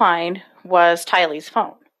not find was Tylee's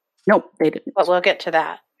phone. Nope, they didn't. But we'll get to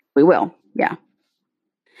that. We will, yeah.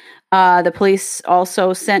 The police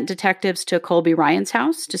also sent detectives to Colby Ryan's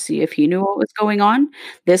house to see if he knew what was going on.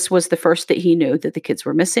 This was the first that he knew that the kids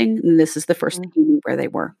were missing, and this is the first that he knew where they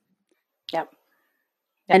were. Yep.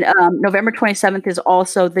 And November 27th is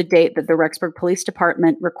also the date that the Rexburg Police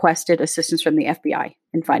Department requested assistance from the FBI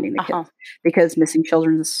in finding the kids, because missing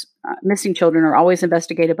children are always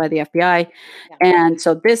investigated by the FBI. Yeah. And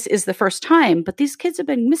so this is the first time, but these kids have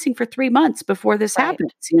been missing for 3 months before this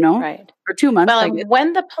happens, Right. or 2 months. Well, and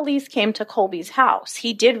when the police came to Colby's house,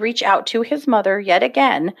 he did reach out to his mother yet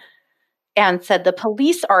again and said, the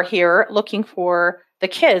police are here looking for the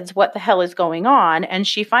kids. What the hell is going on? And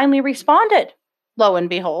she finally responded. Lo and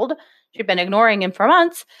behold, she'd been ignoring him for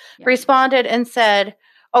months, responded and said,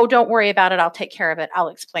 oh, don't worry about it. I'll take care of it. I'll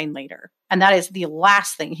explain later. And that is the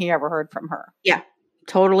last thing he ever heard from her. Yeah,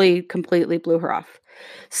 totally, completely blew her off.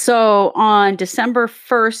 So on December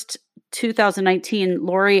 1st, 2019,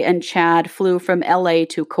 Lori and Chad flew from LA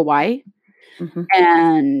to Kauai. Mm-hmm.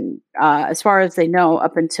 And as far as they know,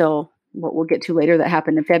 up until what we'll get to later that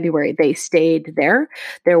happened in February, they stayed there.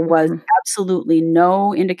 There was absolutely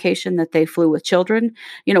no indication that they flew with children.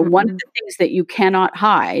 One of the things that you cannot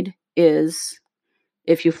hide is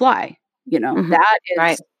if you fly.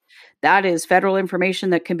 That is federal information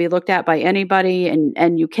that can be looked at by anybody,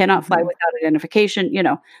 and you cannot fly without identification.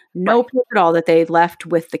 No proof at all that they left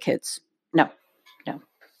with the kids. No.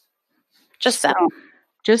 Just them.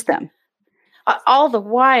 Just them. All the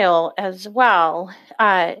while as well,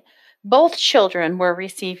 both children were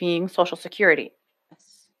receiving Social Security.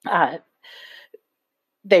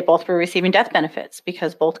 They both were receiving death benefits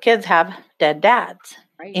because both kids have dead dads.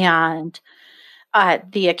 Right. And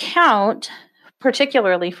the account,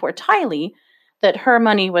 particularly for Tylee, that her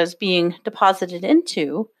money was being deposited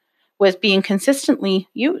into was being consistently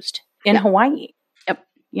used in Hawaii. Yep.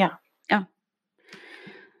 Yeah.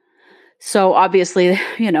 So obviously,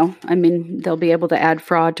 they'll be able to add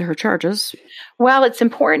fraud to her charges. Well, it's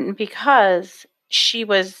important because she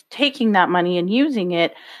was taking that money and using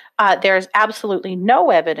it. There's absolutely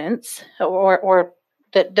no evidence or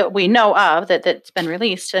that we know of that's been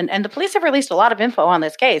released. And the police have released a lot of info on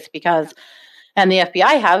this case and the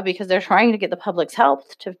FBI have, because they're trying to get the public's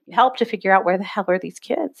help to figure out where the hell are these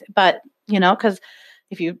kids. But, because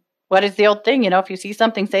what is the old thing? If you see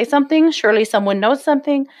something, say something. Surely someone knows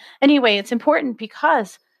something. Anyway, it's important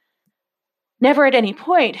because never at any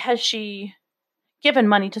point has she given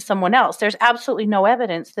money to someone else. There's absolutely no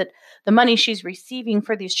evidence that the money she's receiving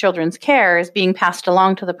for these children's care is being passed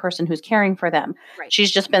along to the person who's caring for them. Right. She's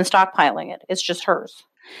just been stockpiling it. It's just hers.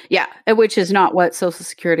 Yeah, which is not what Social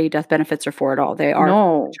Security death benefits are for at all. They are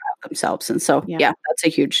for the child themselves. And so, that's a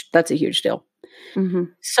huge deal. Mm-hmm.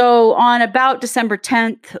 So on about December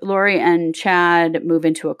 10th, Lori and Chad move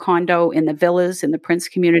into a condo in the villas in the Prince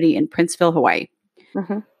community in Princeville, Hawaii.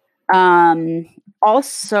 Mm-hmm.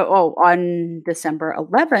 Also, on December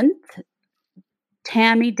 11th,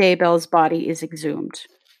 Tammy Daybell's body is exhumed.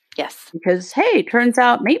 Yes. Because, hey, turns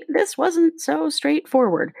out maybe this wasn't so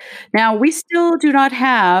straightforward. Now, we still do not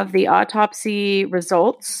have the autopsy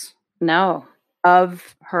results. No.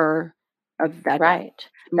 Of that. Right.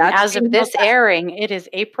 As of this airing, it is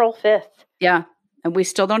April 5th. Yeah. And we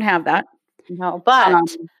still don't have that. No, but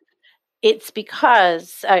it's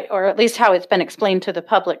because, or at least how it's been explained to the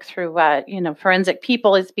public through, forensic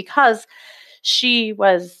people, is because she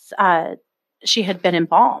was she had been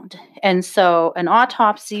embalmed. And so an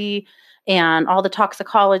autopsy and all the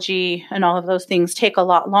toxicology and all of those things take a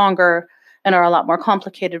lot longer and are a lot more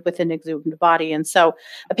complicated with an exhumed body. And so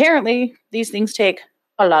apparently these things take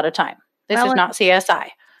a lot of time. This is not CSI.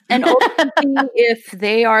 And ultimately, if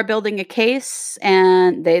they are building a case,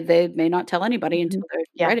 and they may not tell anybody until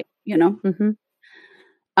they're ready,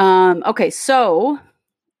 Okay, so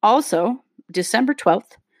also December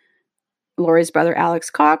 12th, Lori's brother Alex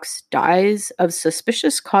Cox dies of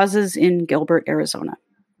suspicious causes in Gilbert, Arizona.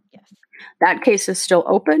 Yes. That case is still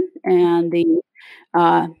open, and the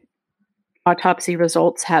autopsy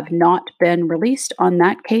results have not been released on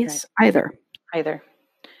that case either.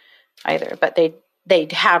 But they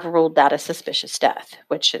have ruled that a suspicious death,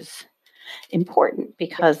 which is important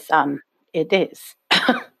because it is.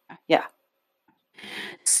 Yeah.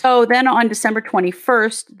 So then on December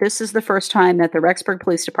 21st, this is the first time that the Rexburg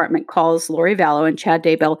Police Department calls Lori Vallow and Chad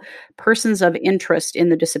Daybell persons of interest in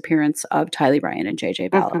the disappearance of Tylee Ryan and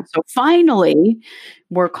JJ Vallow. So finally,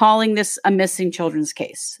 we're calling this a missing children's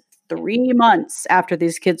case 3 months after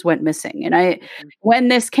these kids went missing. And when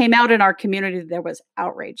this came out in our community, there was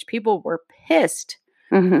outrage. People were pissed.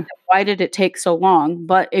 Why did it take so long?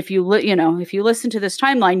 But if you listen to this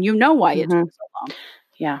timeline, you know why it took so long.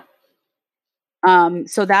 Yeah.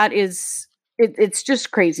 So that is, it's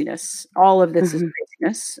just craziness. All of this is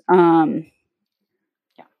craziness.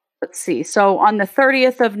 Let's see. So on the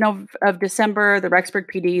 30th of December, the Rexburg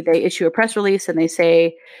PD, they issue a press release and they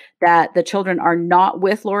say that the children are not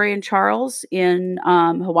with Lori and Charles in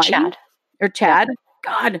Hawaii. Chad. Yeah.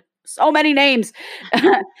 God, so many names.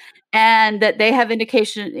 And that they have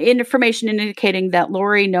information indicating that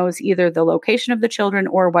Lori knows either the location of the children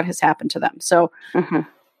or what has happened to them. So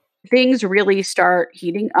things really start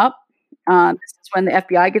heating up. This is when the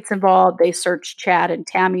FBI gets involved. They search Chad and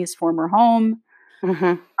Tammy's former home.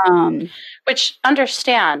 Which,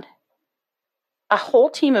 understand, a whole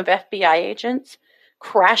team of FBI agents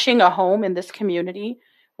crashing a home in this community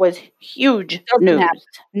was huge news.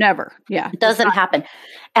 Never. Yeah. It doesn't happen.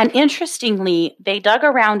 And interestingly, they dug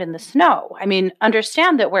around in the snow. I mean,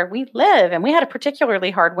 understand that where we live, and we had a particularly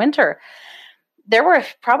hard winter, there were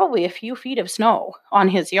probably a few feet of snow on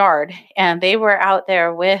his yard, and they were out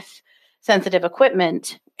there with sensitive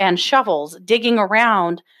equipment and shovels digging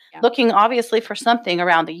around, looking obviously for something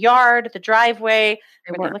around the yard, the driveway.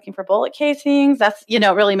 Were they looking for bullet casings? That's,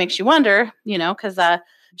 really makes you wonder, because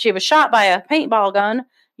she was shot by a paintball gun,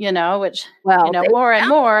 which, more and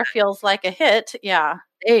more feels like a hit. Yeah.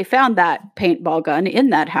 They found that paintball gun in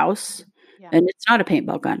that house, and it's not a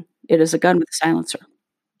paintball gun. It is a gun with a silencer.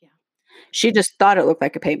 She just thought it looked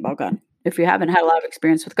like a paintball gun. If you haven't had a lot of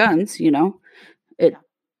experience with guns,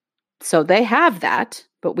 so they have that,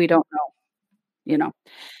 but we don't know,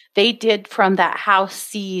 They did from that house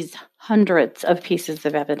seize hundreds of pieces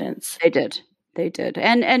of evidence. They did.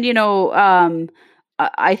 And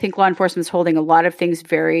I think law enforcement is holding a lot of things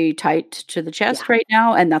very tight to the chest right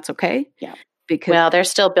now, and that's okay. Yeah. Because they're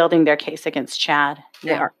still building their case against Chad.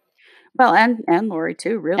 They are. Well, and Lori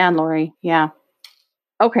too, really. And Lori, yeah.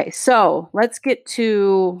 Okay, so let's get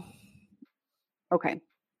to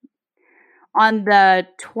on the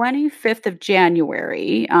 25th of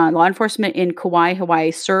January, law enforcement in Kauai,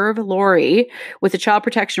 Hawaii, serve Lori with a child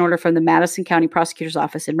protection order from the Madison County Prosecutor's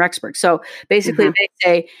Office in Rexburg. So basically, they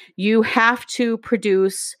say you have to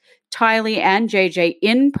produce Tylee and JJ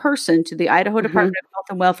in person to the Idaho Department of Health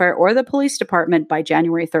and Welfare or the police department by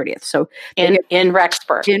January 30th. So in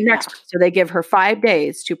Rexburg. So they give her 5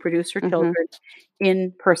 days to produce her children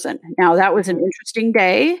in person. Now, that was an interesting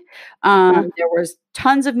day. There was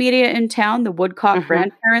tons of media in town. The Woodcock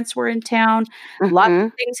grandparents were in town. Lots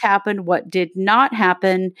of things happened. What did not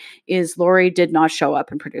happen is Lori did not show up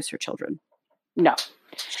and produce her children. No.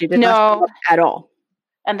 She did not show up at all.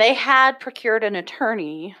 And they had procured an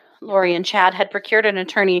attorney. Lori and Chad had procured an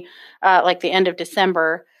attorney like the end of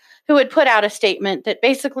December who had put out a statement that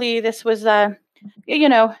basically this was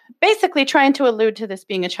basically trying to allude to this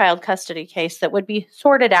being a child custody case that would be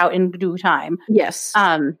sorted out in due time. Yes.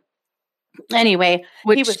 Anyway,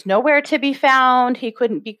 he was nowhere to be found. He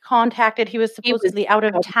couldn't be contacted. He was supposedly out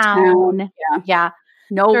of town. Yeah.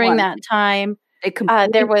 During that time. They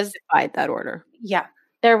completely defied that order. Yeah.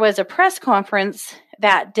 There was a press conference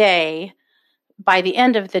that day, by the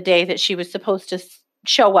end of the day, that she was supposed to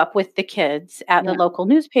show up with the kids at the local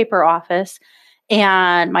newspaper office.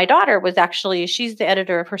 And my daughter was she's the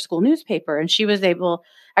editor of her school newspaper, and she was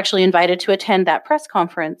actually invited to attend that press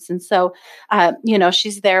conference. And so,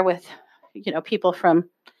 she's there with, people from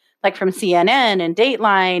CNN and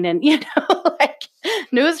Dateline and,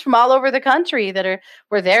 news from all over the country that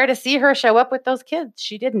were there to see her show up with those kids.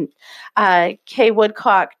 She didn't. Kay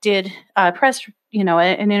Woodcock did press,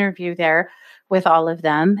 an interview there with all of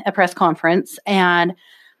them, a press conference, and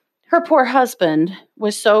her poor husband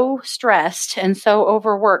was so stressed and so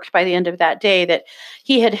overworked by the end of that day that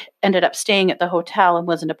he had ended up staying at the hotel and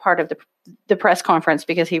wasn't a part of the press conference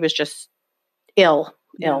because he was just ill.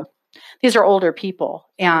 These are older people,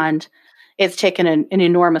 and it's taken an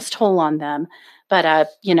enormous toll on them. But,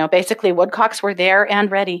 basically Woodcocks were there and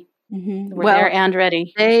ready. Mm-hmm. There and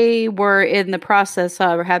ready. They were in the process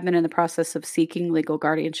or have been in the process of seeking legal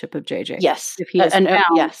guardianship of JJ. Yes. If he is found,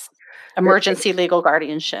 yes. Emergency legal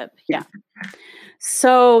guardianship. Yeah.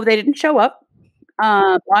 So they didn't show up.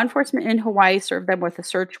 Law enforcement in Hawaii served them with a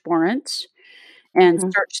search warrant and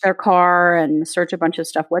search their car and search a bunch of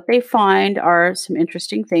stuff. What they find are some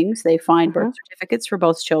interesting things. They find birth certificates for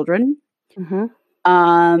both children.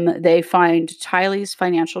 They find Tylee's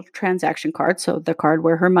financial transaction card, so the card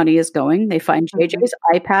where her money is going. They find JJ's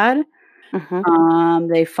iPad.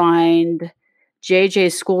 They find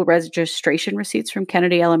JJ's school registration receipts from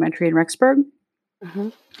Kennedy Elementary in Rexburg.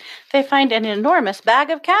 They find an enormous bag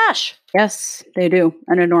of cash. Yes, they do.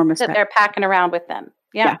 An enormous that bag. They're packing around with them.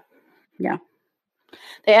 Yeah.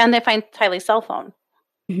 They find Tylee's cell phone.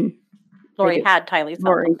 Lori had Tylee's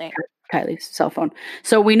cell phone there. Kylie's cell phone.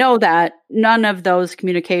 So we know that none of those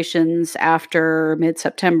communications after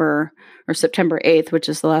mid-September or September 8th, which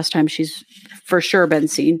is the last time she's for sure been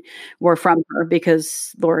seen, were from her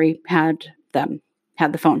because Lori had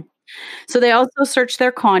the phone. So they also search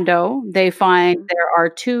their condo. They find there are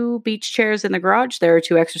 2 beach chairs in the garage. There are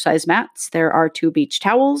 2 exercise mats. There are 2 beach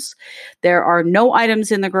towels. There are no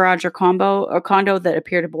items in the garage or condo that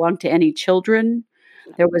appear to belong to any children.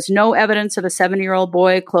 There was no evidence of a 7-year-old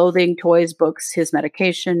boy, clothing, toys, books, his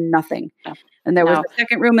medication, nothing. And there was a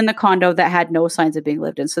second room in the condo that had no signs of being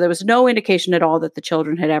lived in. So there was no indication at all that the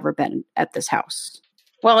children had ever been at this house.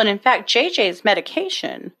 Well, and in fact, JJ's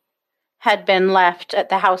medication had been left at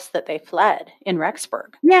the house that they fled in Rexburg.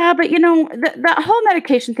 Yeah, but the whole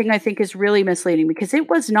medication thing I think is really misleading because it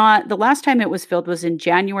was not, the last time it was filled was in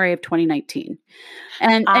January of 2019.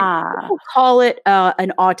 And people call it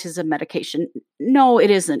an autism medication. No, it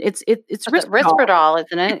isn't. It's Risperdal,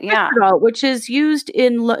 isn't it? Yeah. Risperdal, which is used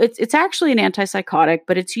in it's actually an antipsychotic,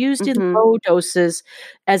 but it's used in low doses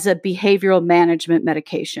as a behavioral management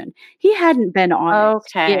medication. He hadn't been on it.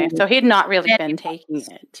 Okay. So he had not really been taking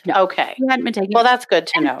it. No, okay. He hadn't been taking it. Well, that's good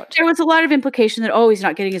to note. There was a lot of implication that, he's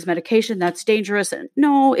not getting his medication. That's dangerous. And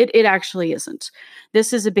no, it actually isn't.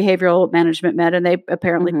 This is a behavioral management med, and they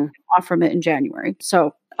apparently took off from it in January.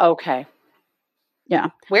 So okay.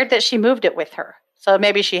 Yeah. Weird that she moved it with her. So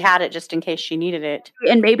maybe she had it just in case she needed it.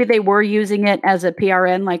 And maybe they were using it as a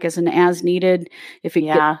PRN, like as an as needed, if he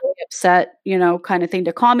gets really upset, kind of thing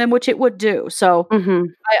to calm him, which it would do. So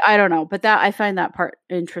I don't know, but I find that part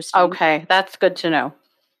interesting. Okay. That's good to know.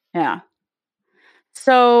 Yeah.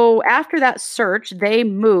 So after that search, they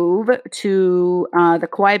move to the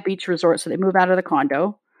Kauai Beach Resort. So they move out of the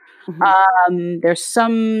condo. There's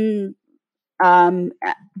some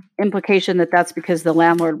implication that that's because the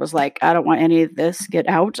landlord was like, I don't want any of this. Get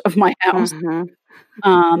out of my house.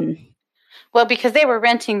 Well, because they were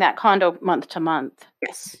renting that condo month to month.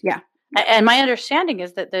 Yes. Yeah. And my understanding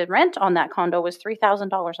is that the rent on that condo was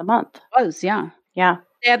 $3,000 a month. It was, yeah. Yeah.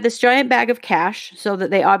 They have this giant bag of cash so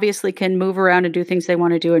that they obviously can move around and do things they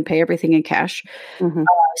want to do and pay everything in cash.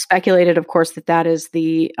 Speculated, of course, that is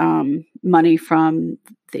the money from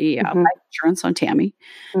the life insurance on Tammy.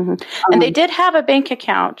 And they did have a bank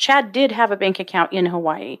account. Chad did have a bank account in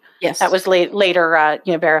Hawaii. Yes. That was later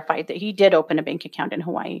verified that he did open a bank account in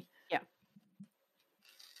Hawaii. Yeah.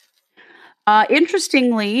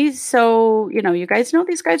 Interestingly, so, you guys know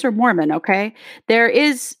these guys are Mormon, okay?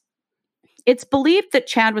 It's believed that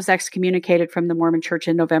Chad was excommunicated from the Mormon Church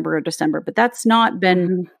in November or December, but that's not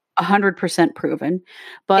been 100% proven.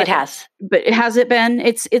 But it has. But has it been?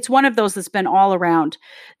 It's one of those that's been all around.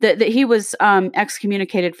 That he was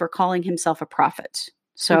excommunicated for calling himself a prophet.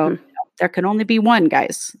 So there can only be one,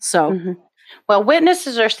 guys. So. Well,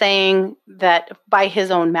 witnesses are saying that by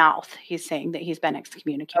his own mouth, he's saying that he's been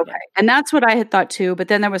excommunicated. Okay. And that's what I had thought too. But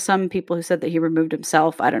then there was some people who said that he removed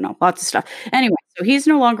himself. I don't know. Lots of stuff. Anyway, so he's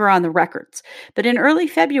no longer on the records. But in early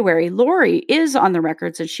February, Lori is on the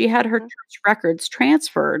records, and she had her church records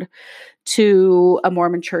transferred to a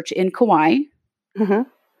Mormon church in Kauai.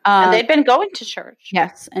 And they'd been going to church.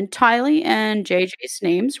 Yes. And Tylee and JJ's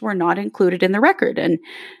names were not included in the record. And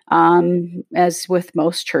as with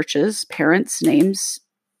most churches, parents' names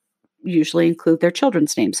usually include their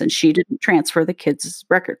children's names. And she didn't transfer the kids'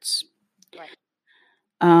 records.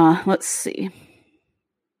 Right. Let's see.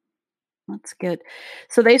 That's good.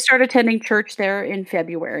 So they started attending church there in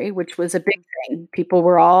February, which was a big thing. People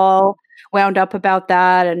were all wound up about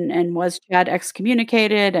that, and was Chad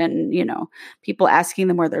excommunicated, and, people asking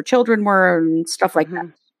them where their children were and stuff like that.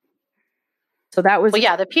 Mhm. So that was Well,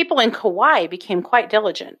 yeah, the people in Kauai became quite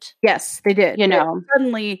diligent, yes, they did. you But know.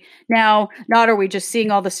 suddenly now, not are we just seeing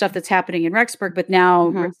all the stuff that's happening in Rexburg, but now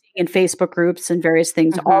we're Mhm. seeing in Facebook groups and various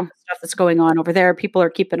things, all Mhm. the stuff that's going on over there. People are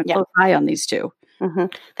keeping a Yeah. close eye on these 2.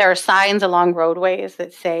 Mhm. There are signs along roadways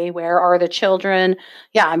that say, "Where are the children?"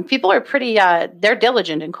 Yeah, and people are pretty, they're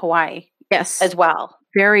diligent in Kauai Yes, as well.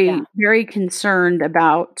 Yeah. very, very concerned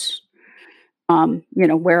about,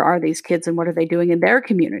 where are these kids and what are they doing in their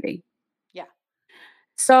community? Yeah.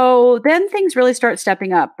 So then things really start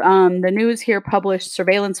stepping up. The news here published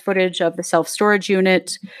surveillance footage of the self storage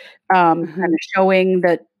unit, kind Mhm. of showing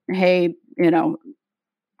that, hey,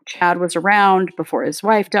 Chad was around before his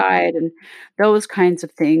wife died and those kinds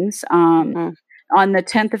of things. Mhm. On the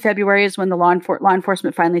 10th of February is when the law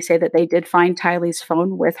enforcement finally say that they did find Tylee's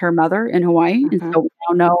phone with her mother in Hawaii. And Mhm. so we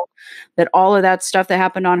now know that all of that stuff that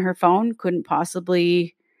happened on her phone couldn't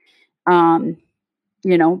possibly, um,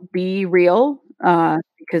 be real,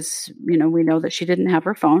 because, we know that she didn't have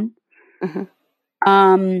her phone. Mhm.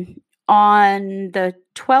 Um, on the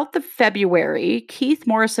 12th of February, Keith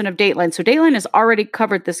Morrison of Dateline, so Dateline has already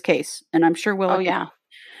covered this case, and I'm sure will Oh, again, yeah.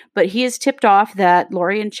 but he is tipped off that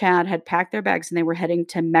Lori and Chad had packed their bags and they were heading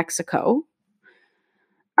to Mexico.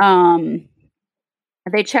 Um,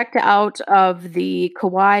 they checked out of the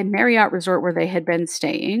Kauai Marriott resort where they had been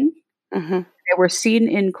staying. Mhm. They were seen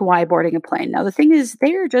in Kauai boarding a plane. Now, the thing is,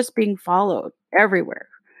 they are just being followed everywhere,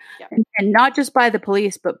 Yep. and not just by the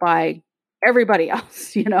police, but by everybody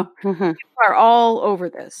else. Mhm. People are all over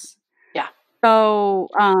this. Yeah. So,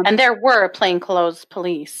 And there were plainclothes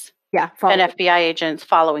police yeah, and follow. FBI agents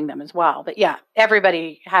following them as well. But yeah,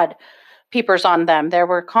 everybody had peepers on them. There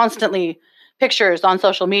were constantly pictures on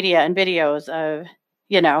social media and videos of,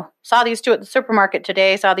 saw these 2 at the supermarket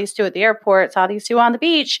today, saw these 2 at the airport, saw these 2 on the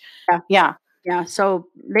beach. Yeah, Yeah. yeah. So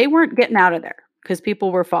they weren't getting out of there because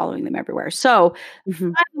people were following them everywhere. So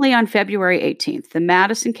Mhm. finally, on February 18th, the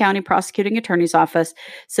Madison County Prosecuting Attorney's Office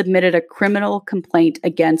submitted a criminal complaint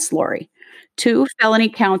against Lori. 2 felony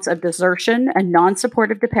counts of desertion and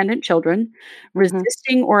non-supportive dependent children, Mhm.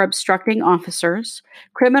 resisting or obstructing officers,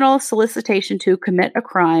 criminal solicitation to commit a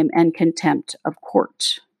crime, and contempt of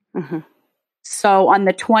court. Mhm. So on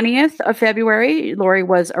the 20th of February, Lori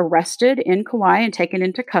was arrested in Kauai and taken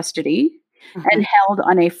into custody and Mhm. held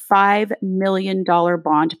on a $5 million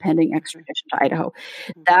bond pending Mhm. extradition to Idaho.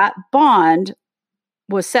 Mhm. That bond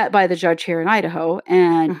was set by the judge here in Idaho,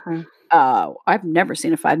 and Mhm. I've never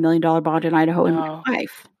seen a $5 million bond in Idaho in No. my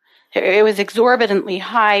life. It was exorbitantly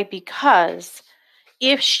high because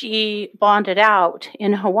if she bonded out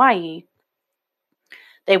in Hawaii,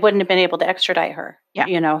 they wouldn't have been able to extradite her. Yeah,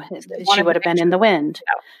 they She wanted to would have make been in sure the wind.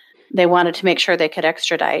 that out. They wanted to make sure they could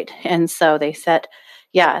extradite, and so they set,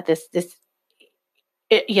 yeah,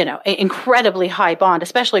 incredibly high bond,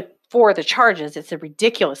 especially for the charges. It's a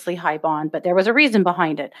ridiculously high bond, but there was a reason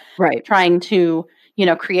behind it, Right. trying to,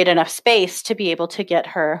 create enough space to be able to get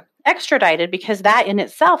her extradited, because that in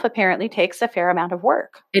itself apparently takes a fair amount of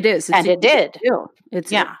work. It is. It's And a it huge did. deal.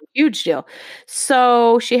 It's Yeah. a huge deal.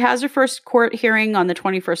 So she has her first court hearing on the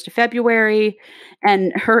 21st of February,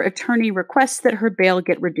 and her attorney requests that her bail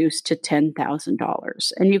get reduced to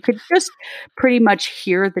 $10,000. And you could just pretty much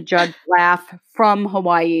hear the judge laugh from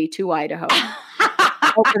Hawaii to Idaho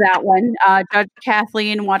over that one. Judge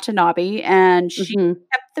Kathleen Watanabe, and she Hmm.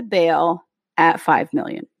 kept the bail at $5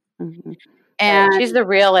 million. Hmm. Yeah, And she's the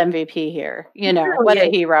real MVP here. she really What a is.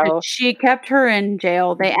 And hero. she kept her in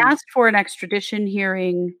jail. They Hmm. asked for an extradition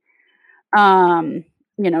hearing. Um,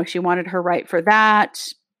 she wanted her right for that.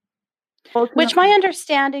 Which my Ultimately,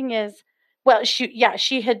 understanding is, well,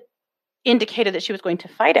 she had indicated that she was going to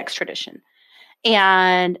fight extradition.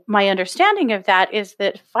 And my understanding of that is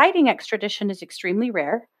that fighting extradition is extremely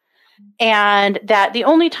rare, and that the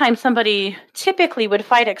only time somebody typically would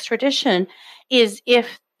fight extradition is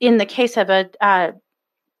if, in the case of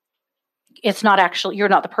it's not actually, you're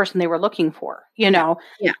not the person they were looking for. yeah,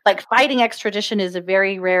 Like, fighting extradition is a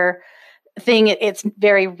very rare thing. It's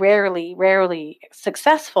very rarely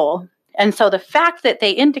successful. And so the fact that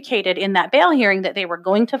they indicated in that bail hearing that they were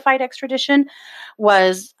going to fight extradition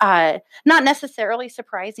was not necessarily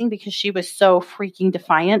surprising, because she was so freaking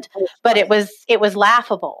defiant, but it was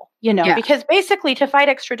laughable, yeah. because basically, to fight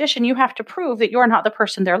extradition, you have to prove that you're not the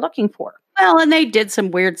person they're looking for. Well, and they did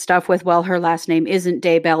some weird stuff with, well, her last name isn't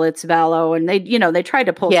Daybell, it's Vallow, and they tried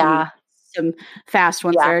to pull some Yeah. some fast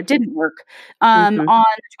ones Yeah. there. It didn't work. Mhm. On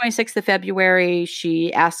the 26th of February,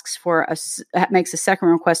 she asks for makes a second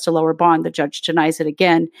request to lower bond. The judge denies it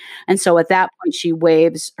again. And so at that point, she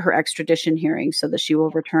waives her extradition hearing so that she will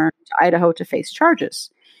Yeah. return to Idaho to face charges.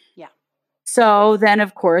 Yeah. So then,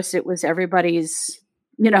 of course, it was everybody's,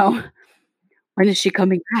 you know, when is she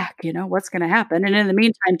coming back? What's going to happen? And in the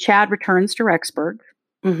meantime, Chad returns to Rexburg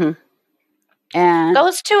Mhm. and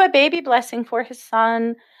Goes to a baby blessing for his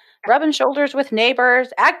son, rubbing shoulders with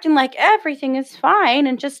neighbors, acting like everything is fine,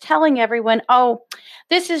 and just telling everyone, oh,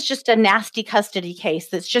 this is just a nasty custody case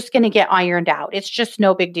that's just going to get ironed out. It's just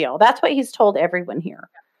no big deal. That's what he's told everyone here.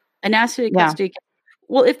 a nasty Yeah. custody.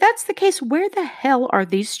 Well, if that's the case, where the hell are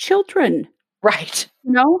these children? Right.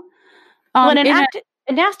 No. Well, in In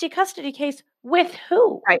a nasty custody case with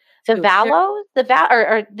who? right. The So Vallows,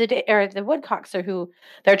 or the Woodcocks are who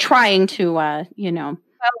they're trying to,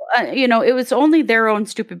 it was only their own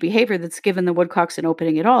stupid behavior that's given the Woodcocks an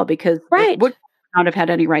opening at all, because the Right. Woodcocks would not have had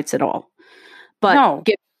any rights at all. But No.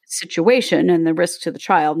 given the situation and the risk to the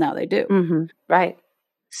child, now they do. Mm-hmm. Right.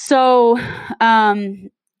 So,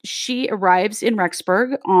 she arrives in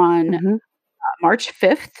Rexburg on Mm-hmm. March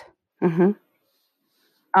 5th. Mm-hmm.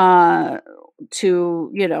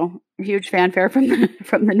 To huge fanfare from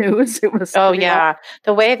the news. It was Oh, pretty yeah.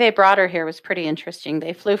 The way they brought her here was pretty interesting.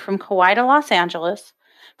 They flew from Kauai to Los Angeles,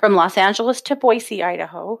 from Los Angeles to Boise,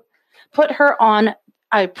 Idaho, put her on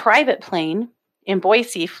a private plane in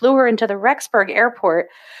Boise, flew her into the Rexburg airport,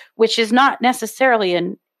 which is not necessarily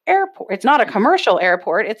an airport. It's not a commercial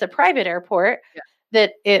airport. It's a private airport. Yeah.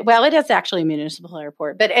 It is actually a municipal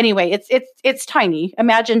airport. But anyway, it's tiny.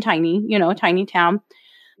 Imagine tiny, tiny town.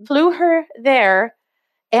 Flew her there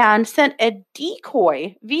and sent a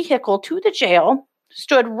decoy vehicle to the jail,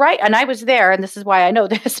 stood right, and I was there, and this is why I know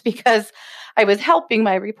this, because I was helping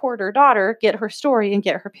my reporter daughter get her story and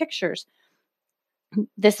get her pictures.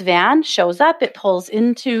 This van shows up, it pulls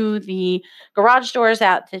into the garage doors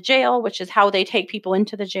at the jail, which is how they take people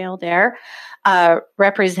into the jail there. A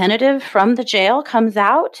representative from the jail comes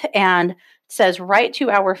out and says right to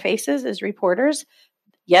our faces as reporters,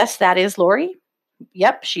 yes, that is Lori.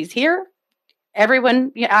 Yep, she's here.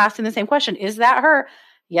 Everyone asking the same question, is that her?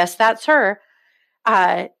 Yes, that's her.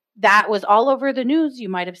 That was all over the news. You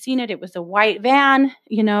might have seen it. It was a white van,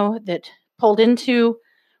 that pulled into.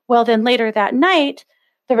 Well, then later that night,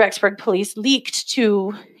 the Rexburg police leaked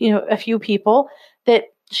to, a few people that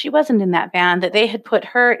she wasn't in that van, that they had put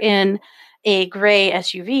her in a gray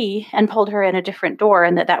SUV and pulled her in a different door,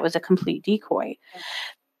 and that was a complete decoy.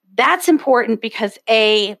 That's important because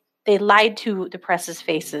they lied to the press's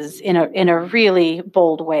faces in a really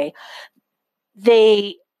bold way.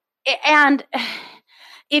 And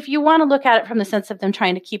if you want to look at it from the sense of them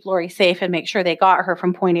trying to keep Lori safe and make sure they got her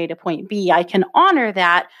from point A to point B, I can honor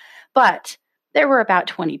that. But there were about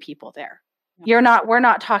 20 people there. We're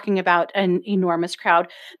not talking about an enormous crowd.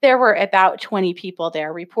 There were about 20 people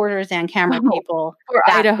there, reporters and camera people. For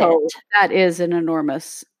Idaho, that is an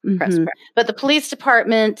enormous press. Mm-hmm. But the police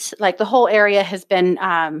department, like the whole area, has been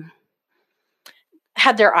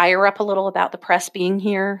had their ire up a little about the press being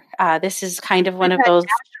here. This is kind of one of those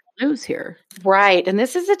news here, right? And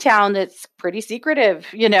this is a town that's pretty secretive,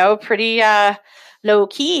 pretty low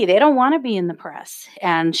key. They don't want to be in the press,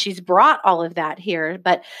 and she's brought all of that here.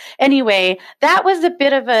 But anyway, that was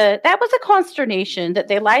a consternation that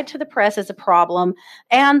they lied to the press as a problem,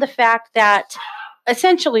 and the fact that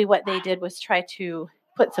essentially what they did was try to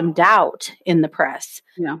put some doubt in the press,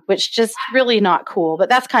 which just really not cool. But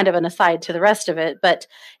that's kind of an aside to the rest of it. But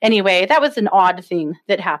anyway, that was an odd thing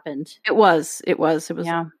that happened. It was.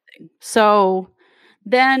 Yeah. So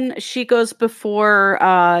then she goes before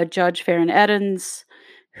Judge Farron Eddins,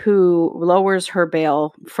 who lowers her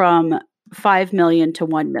bail from $5 million to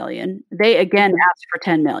 $1 million. They again asked for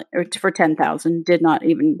 $10 million or for $10,000. Did not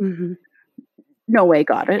even. No way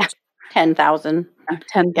got it. 10,000.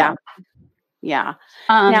 10,000. Yeah.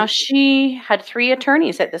 Now she had 3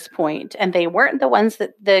 attorneys at this point, and they weren't the ones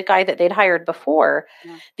that the guy that they'd hired before.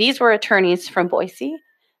 Yeah. These were attorneys from Boise.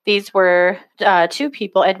 These were 2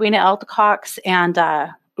 people, Edwina Elcox and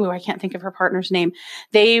I can't think of her partner's name.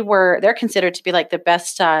 They're considered to be like the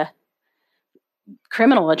best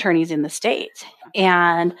criminal attorneys in the state.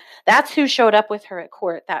 And that's who showed up with her at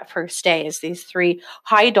court that first day, is these 3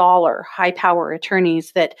 high-dollar, high-power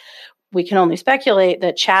attorneys that we can only speculate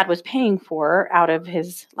that Chad was paying for out of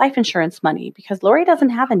his life insurance money, because Lori doesn't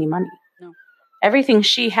have any money. No. Everything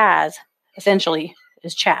she has essentially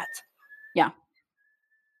is Chad's. Yeah.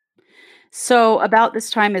 So about this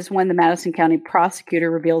time is when the Madison County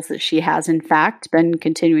prosecutor reveals that she has in fact been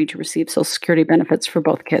continuing to receive Social Security benefits for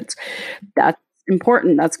both kids. That's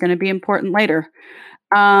important. That's going to be important later.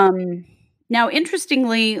 Now,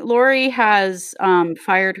 interestingly, Lori has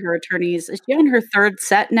fired her attorneys. Is she on her third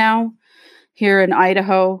set now here in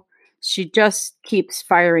Idaho? She just keeps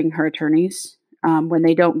firing her attorneys when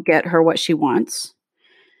they don't get her what she wants.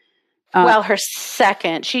 Well, her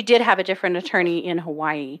second, she did have a different attorney in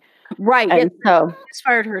Hawaii. Right. And so she's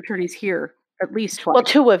fired her attorneys here at least twice. Well,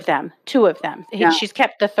 two of them. Yeah. She's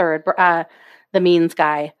kept the third, the Means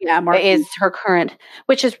guy. Yeah, Mark is her current,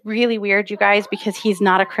 which is really weird, you guys, because he's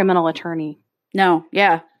not a criminal attorney. No,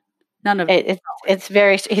 yeah. None of it.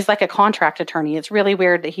 He's like a contract attorney. It's really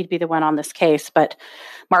weird that he'd be the one on this case, but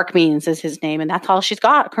Mark Means is his name, and that's all she's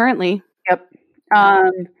got currently. Yep.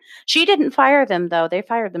 She didn't fire them, though. They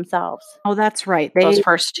fired themselves. Oh, that's right. Those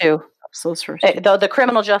first two. The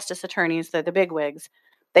criminal justice attorneys, the bigwigs,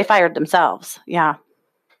 they fired themselves. Yeah.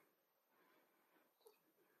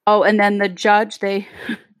 Oh, and then the judge,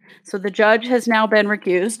 so the judge has now been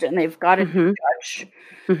recused, and they've got a new judge.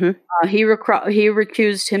 He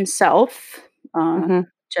recused himself,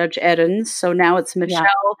 Judge Edens. So now it's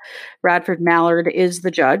Michelle Radford Mallard is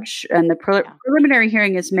the judge, and the preliminary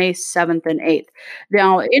hearing is May 7th and 8th.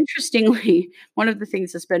 Now, interestingly, one of the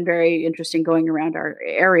things that's been very interesting going around our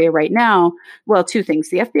area right now, well, two things.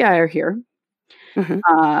 The FBI are here,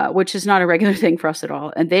 which is not a regular thing for us at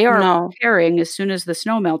all. And they are preparing, as soon as the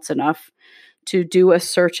snow melts enough, to do a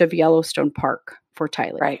search of Yellowstone Park for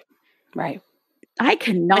Tylee. Right. I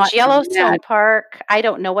cannot. Which Yellowstone Park, I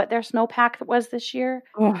don't know what their snowpack was this year,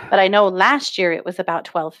 but I know last year it was about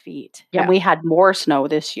 12 feet. And we had more snow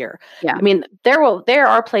this year. Yeah. I mean, there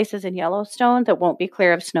are places in Yellowstone that won't be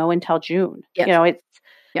clear of snow until June. Yes. You know,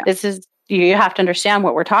 this is, you have to understand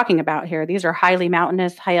what we're talking about here. These are highly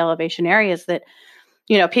mountainous, high elevation areas that,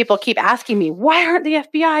 you know, people keep asking me, why aren't the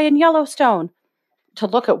FBI in Yellowstone? To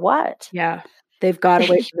look at what? Yeah. They've got to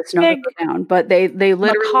wait for the snow to go down. But they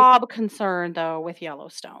literally... Macabre concern, though, with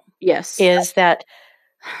Yellowstone. Yes. Is that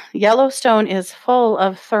Yellowstone is full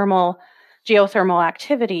of geothermal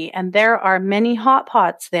activity. And there are many hot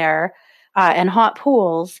pots there and hot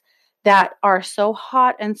pools that are so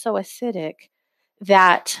hot and so acidic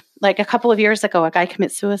that, like a couple of years ago, a guy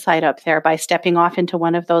commits suicide up there by stepping off into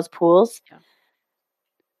one of those pools. Yeah.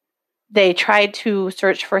 They tried to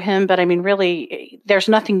search for him, but I mean, really, there's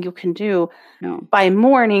nothing you can do. No. By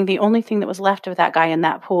morning, the only thing that was left of that guy in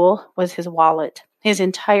that pool was his wallet. His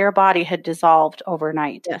entire body had dissolved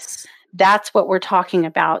overnight. Yes. That's what we're talking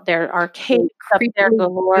about. There are caves up there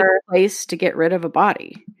galore. Place to get rid of a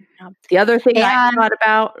body. Yeah. The other thing I thought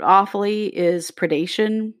about awfully is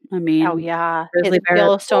predation. I mean,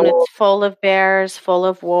 Yellowstone, it's full of bears, full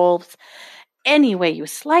of wolves. Any way you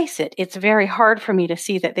slice it, it's very hard for me to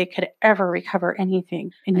see that they could ever recover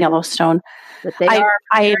anything in Yellowstone. But they are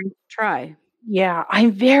try. Yeah,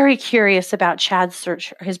 I'm very curious about Chad's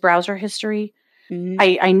search, his browser history.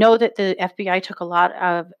 I know that the FBI took a lot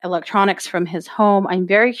of electronics from his home. I'm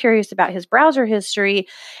very curious about his browser history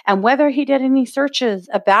and whether he did any searches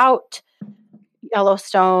about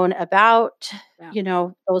Yellowstone, about, you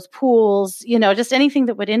know, those pools, you know, just anything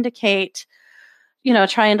that would indicate, you know,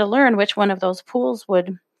 trying to learn which one of those pools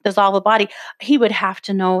would dissolve a body. He would have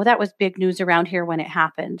to know. That was big news around here when it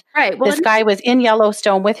happened. Right. Well, this guy was in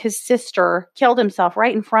Yellowstone with his sister, killed himself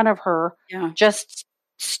right in front of her, just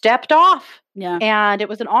stepped off. Yeah. And it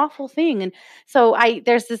was an awful thing. And so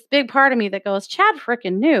there's this big part of me that goes, Chad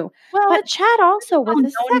frickin' knew. Well, but Chad also was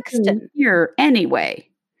a sexton. Here anyway.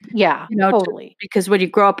 Yeah, you know, totally. Because when you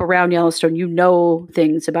grow up around Yellowstone, you know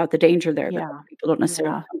things about the danger there that people don't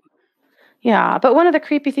necessarily know. Yeah, but one of the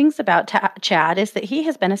creepy things about Chad is that he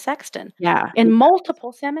has been a sexton in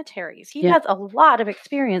multiple cemeteries. He has a lot of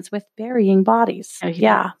experience with burying bodies.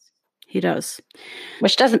 He does.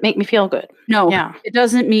 Which doesn't make me feel good. No, it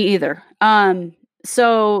doesn't me either.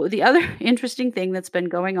 So the other interesting thing that's been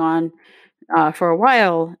going on for a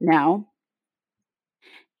while now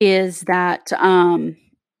is that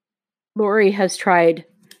Lori has tried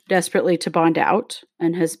desperately to bond out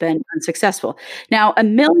and has been unsuccessful. Now,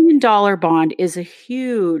 $1 million bond is a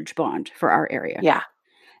huge bond for our area. Yeah.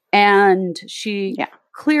 And she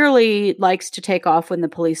clearly likes to take off when the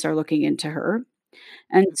police are looking into her.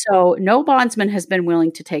 And so no bondsman has been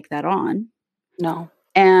willing to take that on. No.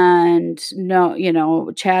 And no, you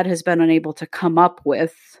know, Chad has been unable to come up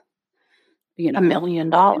with, you know, $1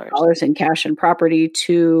 million in cash and property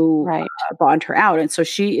to bond her out. And so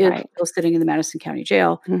she is still sitting in the Madison County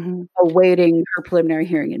Jail awaiting her preliminary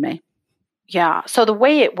hearing in May. Yeah. So the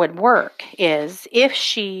way it would work is if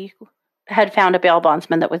she had found a bail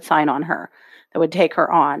bondsman that would sign on her, that would take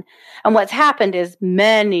her on. And what's happened is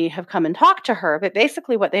many have come and talked to her, but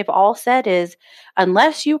basically what they've all said is,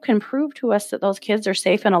 unless you can prove to us that those kids are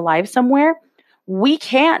safe and alive somewhere, we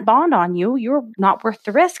can't bond on you. You're not worth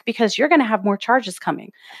the risk because you're going to have more charges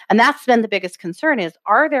coming. And that's been the biggest concern is,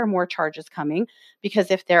 are there more charges coming? Because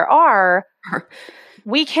if there are,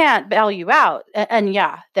 we can't bail you out. And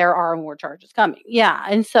yeah, there are more charges coming. Yeah.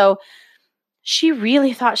 And so she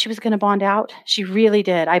really thought she was going to bond out. She really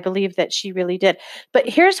did. I believe that she really did. But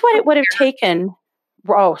here's what it would have taken.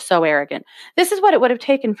 Oh, so arrogant. This is what it would have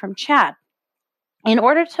taken from Chad. In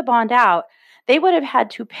order to bond out, they would have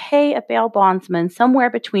had to pay a bail bondsman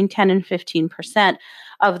somewhere between 10 and 15%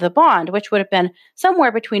 of the bond, which would have been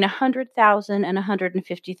somewhere between $100,000 and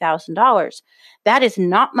 $150,000. That is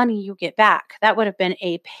not money you get back. That would have been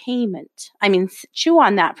a payment. I mean, chew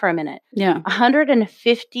on that for a minute. Yeah.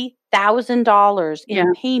 $150,000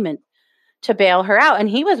 in payment to bail her out. And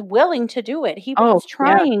he was willing to do it. He was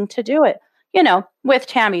trying to do it, with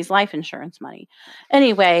Tammy's life insurance money.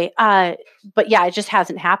 Anyway, but yeah, it just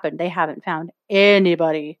hasn't happened. They haven't found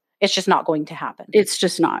anybody. It's just not going to happen. It's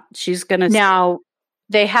just not. She's going to. Now,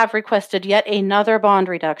 they have requested yet another bond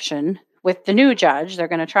reduction with the new judge. They're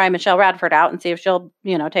going to try Michelle Radford out and see if she'll,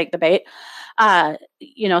 take the bait. So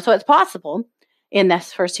it's possible in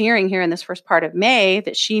this first hearing here in this first part of May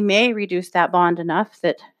that she may reduce that bond enough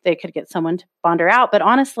that they could get someone to bond her out. But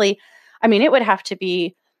honestly, I mean, it would have to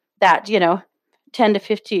be that, 10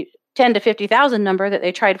 to 50,000 number that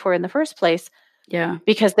they tried for in the first place. Yeah.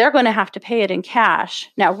 Because they're going to have to pay it in cash.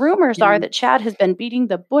 Now, rumors are that Chad has been beating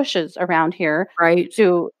the bushes around here. Right.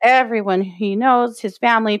 To everyone he knows, his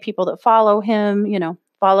family, people that follow him,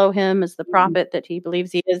 as the prophet that he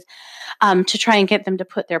believes he is, to try and get them to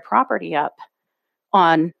put their property up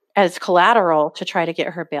on as collateral to try to get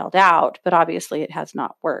her bailed out. But obviously it has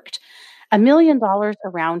not worked. $1 million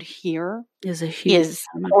around here is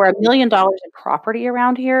or $1 million in property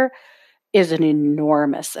around here is an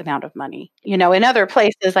enormous amount of money. In other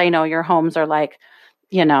places, I know your homes are like,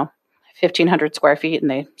 1,500 square feet and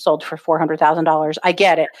they sold for $400,000. I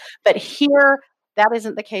get it. But here, that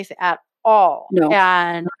isn't the case at all. No,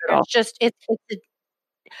 and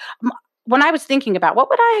when I was thinking about what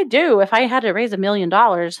would I do if I had to raise $1 million,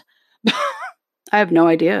 I have no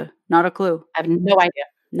idea. Not a clue. I have no idea.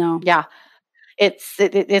 No. Yeah. It's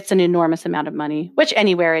an enormous amount of money, which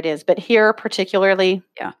anywhere it is, but here particularly.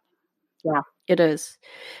 Yeah. Yeah. It is.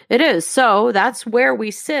 It is. So that's where we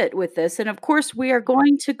sit with this. And of course, we are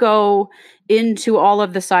going to go into all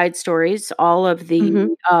of the side stories, all of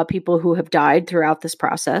the people who have died throughout this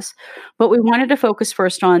process. But we wanted to focus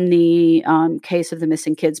first on the case of the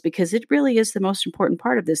missing kids, because it really is the most important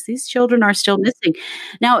part of this. These children are still missing.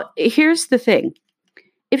 Now, here's the thing.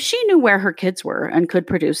 If she knew where her kids were and could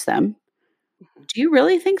produce them, do you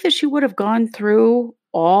really think that she would have gone through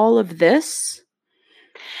all of this?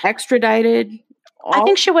 Extradited? I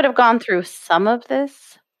think she would have gone through some of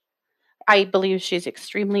this. I believe she's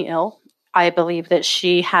extremely ill. I believe that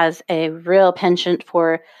she has a real penchant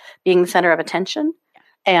for being the center of attention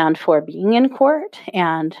and for being in court.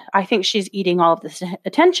 And I think she's eating all of this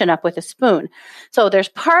attention up with a spoon. So there's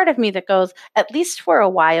part of me that goes, at least for a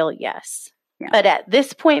while, yes. Yeah. But at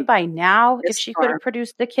this point by now, if she could have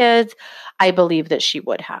produced the kids, I believe that she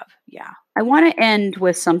would have. Yeah. I want to end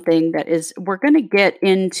with something that is, we're going to get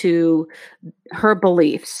into her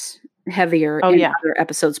beliefs heavier in other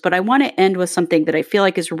episodes, but I want to end with something that I feel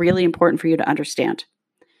like is really important for you to understand.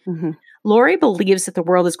 Mm-hmm. Lori believes that the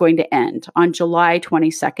world is going to end on July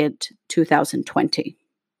 22nd, 2020.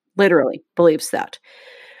 Literally believes that.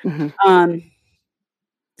 Mm-hmm.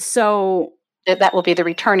 So that will be the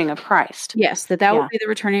returning of Christ. Yes, that will be the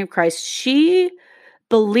returning of Christ. She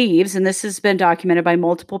believes, and this has been documented by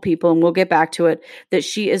multiple people, and we'll get back to it, that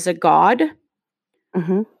she is a god.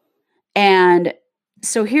 Mm-hmm. And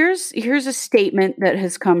so here's a statement that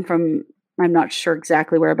has come from, I'm not sure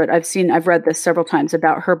exactly where, but I've read this several times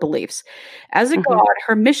about her beliefs. As a god,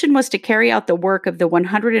 her mission was to carry out the work of the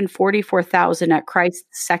 144,000 at Christ's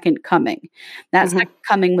second coming. That second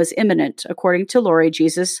coming was imminent. According to Lori,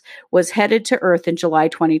 Jesus was headed to earth in July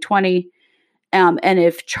 2020. And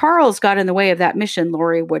if Charles got in the way of that mission,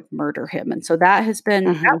 Lori would murder him. And so that has been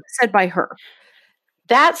that was said by her.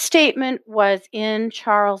 That statement was in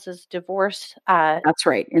Charles's divorce. That's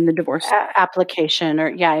right, in the divorce application,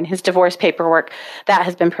 in his divorce paperwork that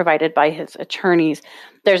has been provided by his attorneys.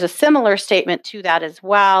 There's a similar statement to that as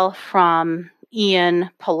well from Ian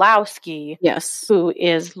Pulowski, who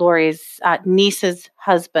is Lori's niece's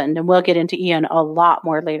husband, and we'll get into Ian a lot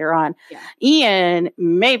more later on. Yeah. Ian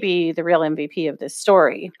may be the real MVP of this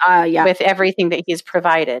story, with everything that he's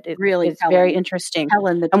provided. It's very interesting,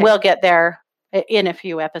 and we'll get there in a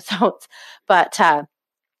few episodes. But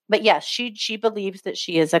yes, she believes that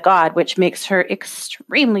she is a god, which makes her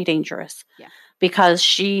extremely dangerous. Yeah. Because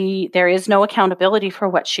there is no accountability for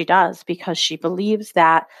what she does, because she believes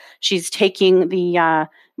that she's taking the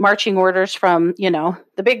marching orders from,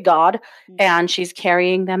 the big god, and she's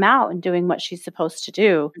carrying them out and doing what she's supposed to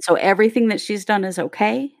do. So everything that she's done is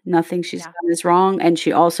okay. Nothing she's done is wrong. And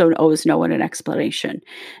she also owes no one an explanation.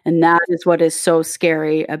 And that is what is so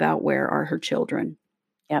scary about Where Are Her Children?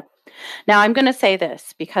 Yep. Now, I'm going to say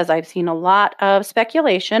this because I've seen a lot of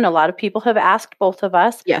speculation. A lot of people have asked both of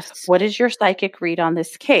us, yes, what is your psychic read on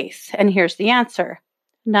this case? And here's the answer.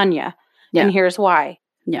 None yet. Yeah. And here's why.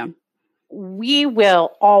 Yeah. We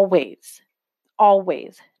will always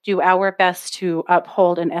do our best to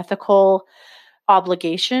uphold an ethical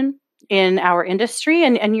obligation in our industry.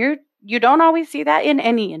 And you don't always see that in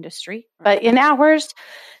any industry, but in ours,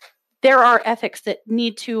 there are ethics that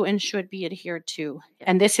need to and should be adhered to.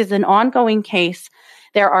 And this is an ongoing case.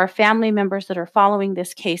 There are family members that are following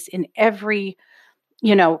this case in every,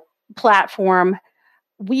 platform.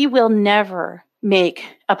 We will never make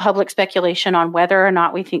a public speculation on whether or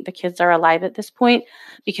not we think the kids are alive at this point,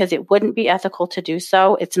 because it wouldn't be ethical to do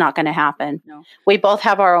so. It's not going to happen. No. We both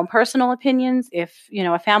have our own personal opinions. If,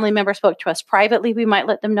 a family member spoke to us privately, we might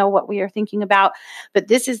let them know what we are thinking about. But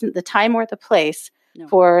this isn't the time or the place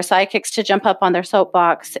for psychics to jump up on their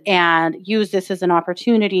soapbox and use this as an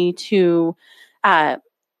opportunity to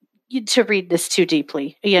read this too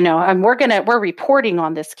deeply, and we're reporting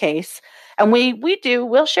on this case, and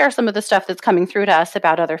we'll share some of the stuff that's coming through to us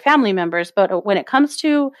about other family members. But when it comes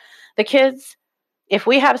to the kids, if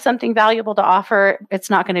we have something valuable to offer, it's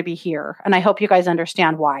not going to be here. And I hope you guys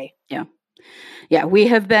understand why. Yeah, we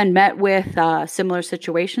have been met with similar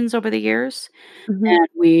situations over the years, and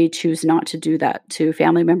we choose not to do that to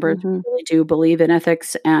family members who really do believe in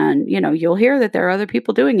ethics. And, you'll hear that there are other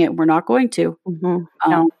people doing it. We're not going to. No.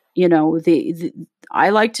 I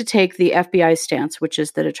like to take the FBI stance, which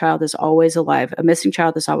is that a child is always alive. A missing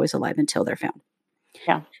child is always alive until they're found.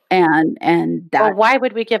 Yeah. And that. Well, why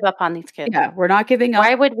would we give up on these kids? Yeah, we're not giving up.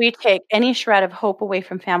 Why would we take any shred of hope away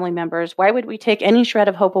from family members? Why would we take any shred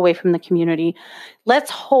of hope away from the community?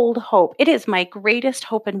 Let's hold hope. It is my greatest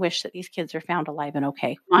hope and wish that these kids are found alive and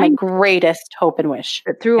okay. My greatest hope and wish.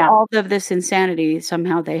 But through all of this insanity,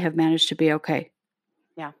 somehow they have managed to be okay.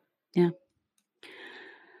 Yeah. Yeah.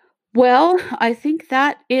 Well, I think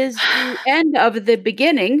that is the end of the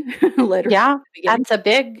beginning. That's a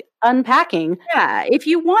big unpacking. Yeah. If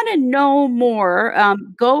you want to know more,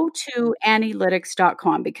 go to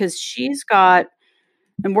annielytics.com, because she's got,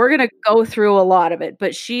 and we're going to go through a lot of it,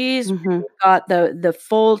 but she's got the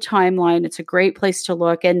full timeline. It's a great place to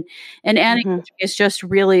look. And Annie is just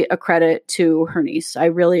really a credit to her niece. I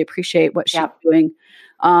really appreciate what she's doing.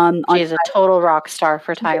 She's a total rock star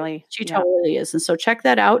for Tylee. She totally is. And so check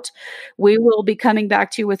that out. We will be coming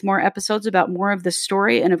back to you with more episodes about more of the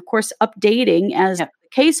story, and of course updating as the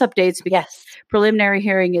case updates, because preliminary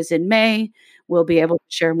hearing is in May. We'll be able to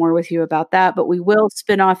share more with you about that, but we will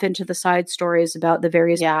spin off into the side stories about the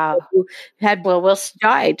various people who had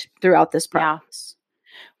died throughout this process.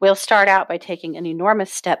 We'll start out by taking an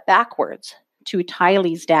enormous step backwards to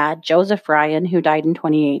Tylee's dad, Joseph Ryan, who died in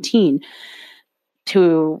 2018.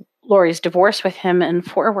 To Lori's divorce with him, and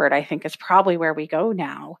forward, I think, is probably where we go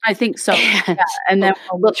now. I think so. And then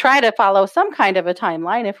we'll try to follow some kind of a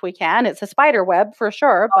timeline if we can. It's a spider web for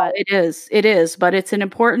sure, but it is, but it's an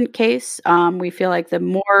important case. We feel like the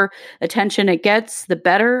more attention it gets, the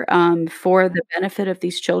better, for the benefit of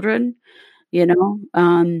these children. Where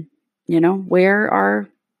are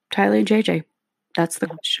Tylee and JJ? That's the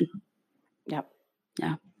question. Yep.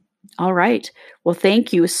 Yeah. All right. Well,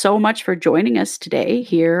 thank you so much for joining us today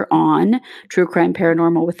here on True Crime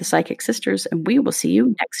Paranormal with the Psychic Sisters, and we will see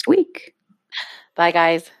you next week. Bye,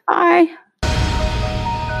 guys. Bye.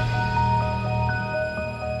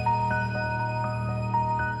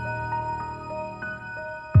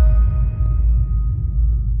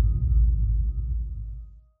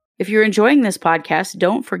 If you're enjoying this podcast,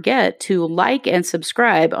 don't forget to like and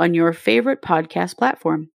subscribe on your favorite podcast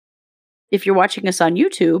platform. If you're watching us on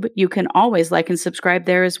YouTube, you can always like and subscribe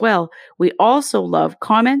there as well. We also love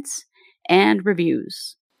comments and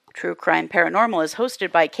reviews. True Crime Paranormal is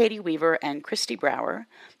hosted by Katie Weaver and Christy Brower,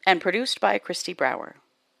 and produced by Christy Brower.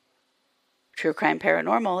 True Crime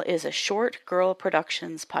Paranormal is a Short Girl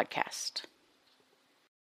Productions podcast.